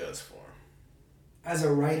that. And it goes for him. As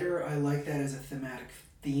a writer, I like that as a thematic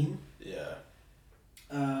theme. Yeah.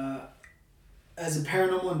 As a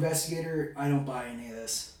paranormal investigator, I don't buy any of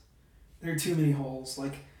this. There are too many holes.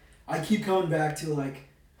 Like, I keep coming back to, like,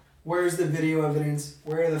 where's the video evidence?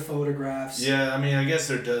 Where are the photographs? Yeah, I mean, I guess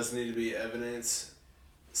there does need to be evidence.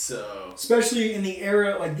 So. Especially in the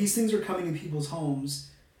era, like, these things are coming to people's homes.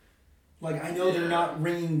 Like, I know they're not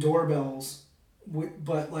ringing doorbells,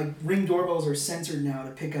 but, like, Ring doorbells are censored now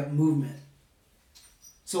to pick up movement.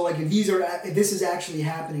 So, like, if this is actually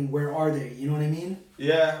happening, where are they? You know what I mean?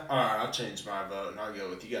 Yeah, alright, I'll change my vote and I'll go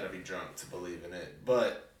with you gotta be drunk to believe in it.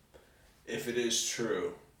 But if it is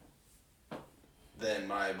true, then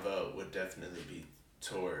my vote would definitely be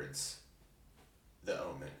towards the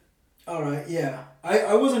Omen. Alright, yeah.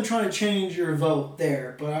 I wasn't trying to change your vote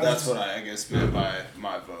there, but that's what I guess meant by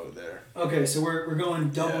my vote there. Okay, so we're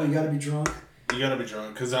going double, you gotta be drunk. You gotta be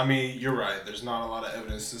drunk, because I mean, you're right, there's not a lot of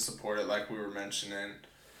evidence to support it like we were mentioning.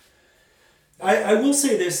 I will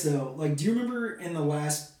say this though, like, do you remember in the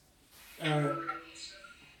last do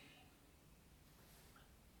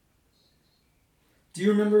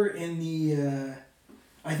you remember in the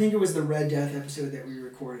I think it was the Red Death episode that we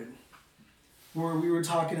recorded, where we were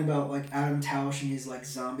talking about, like, Adam Tausch and his, like,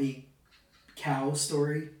 zombie cow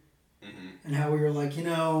story? Mm-hmm. And how we were like, you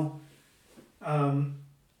know,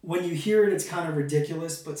 when you hear it, it's kind of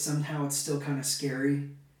ridiculous, but somehow it's still kind of scary.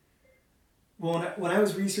 Well, when I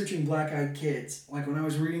was researching Black Eyed Kids, like when I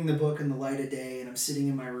was reading the book in the light of day and I'm sitting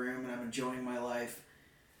in my room and I'm enjoying my life,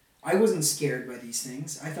 I wasn't scared by these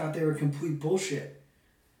things. I thought they were complete bullshit.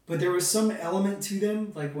 But there was some element to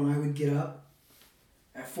them, like when I would get up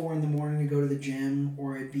at 4 a.m. to go to the gym,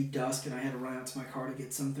 or it'd be dusk and I had to run out to my car to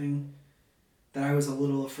get something, that I was a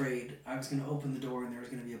little afraid I was going to open the door and there was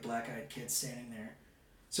going to be a black-eyed kid standing there.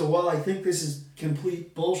 So while I think this is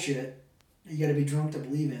complete bullshit, you got to be drunk to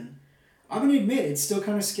believe in, I'm going to admit it's still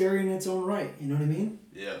kind of scary in its own right. You know what I mean?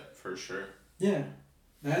 Yeah, for sure. Yeah.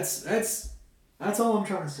 That's all I'm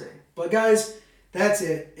trying to say. But guys, that's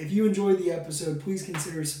it. If you enjoyed the episode, please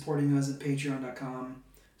consider supporting us at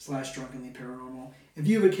patreon.com/drunkenlyparanormal. If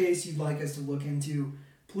you have a case you'd like us to look into,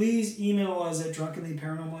 please email us at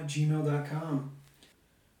drunkenlyparanormal@gmail.com.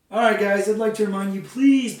 Alright guys, I'd like to remind you,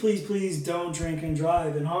 please don't drink and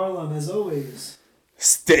drive. In Harlem, as always,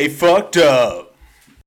 stay fucked up.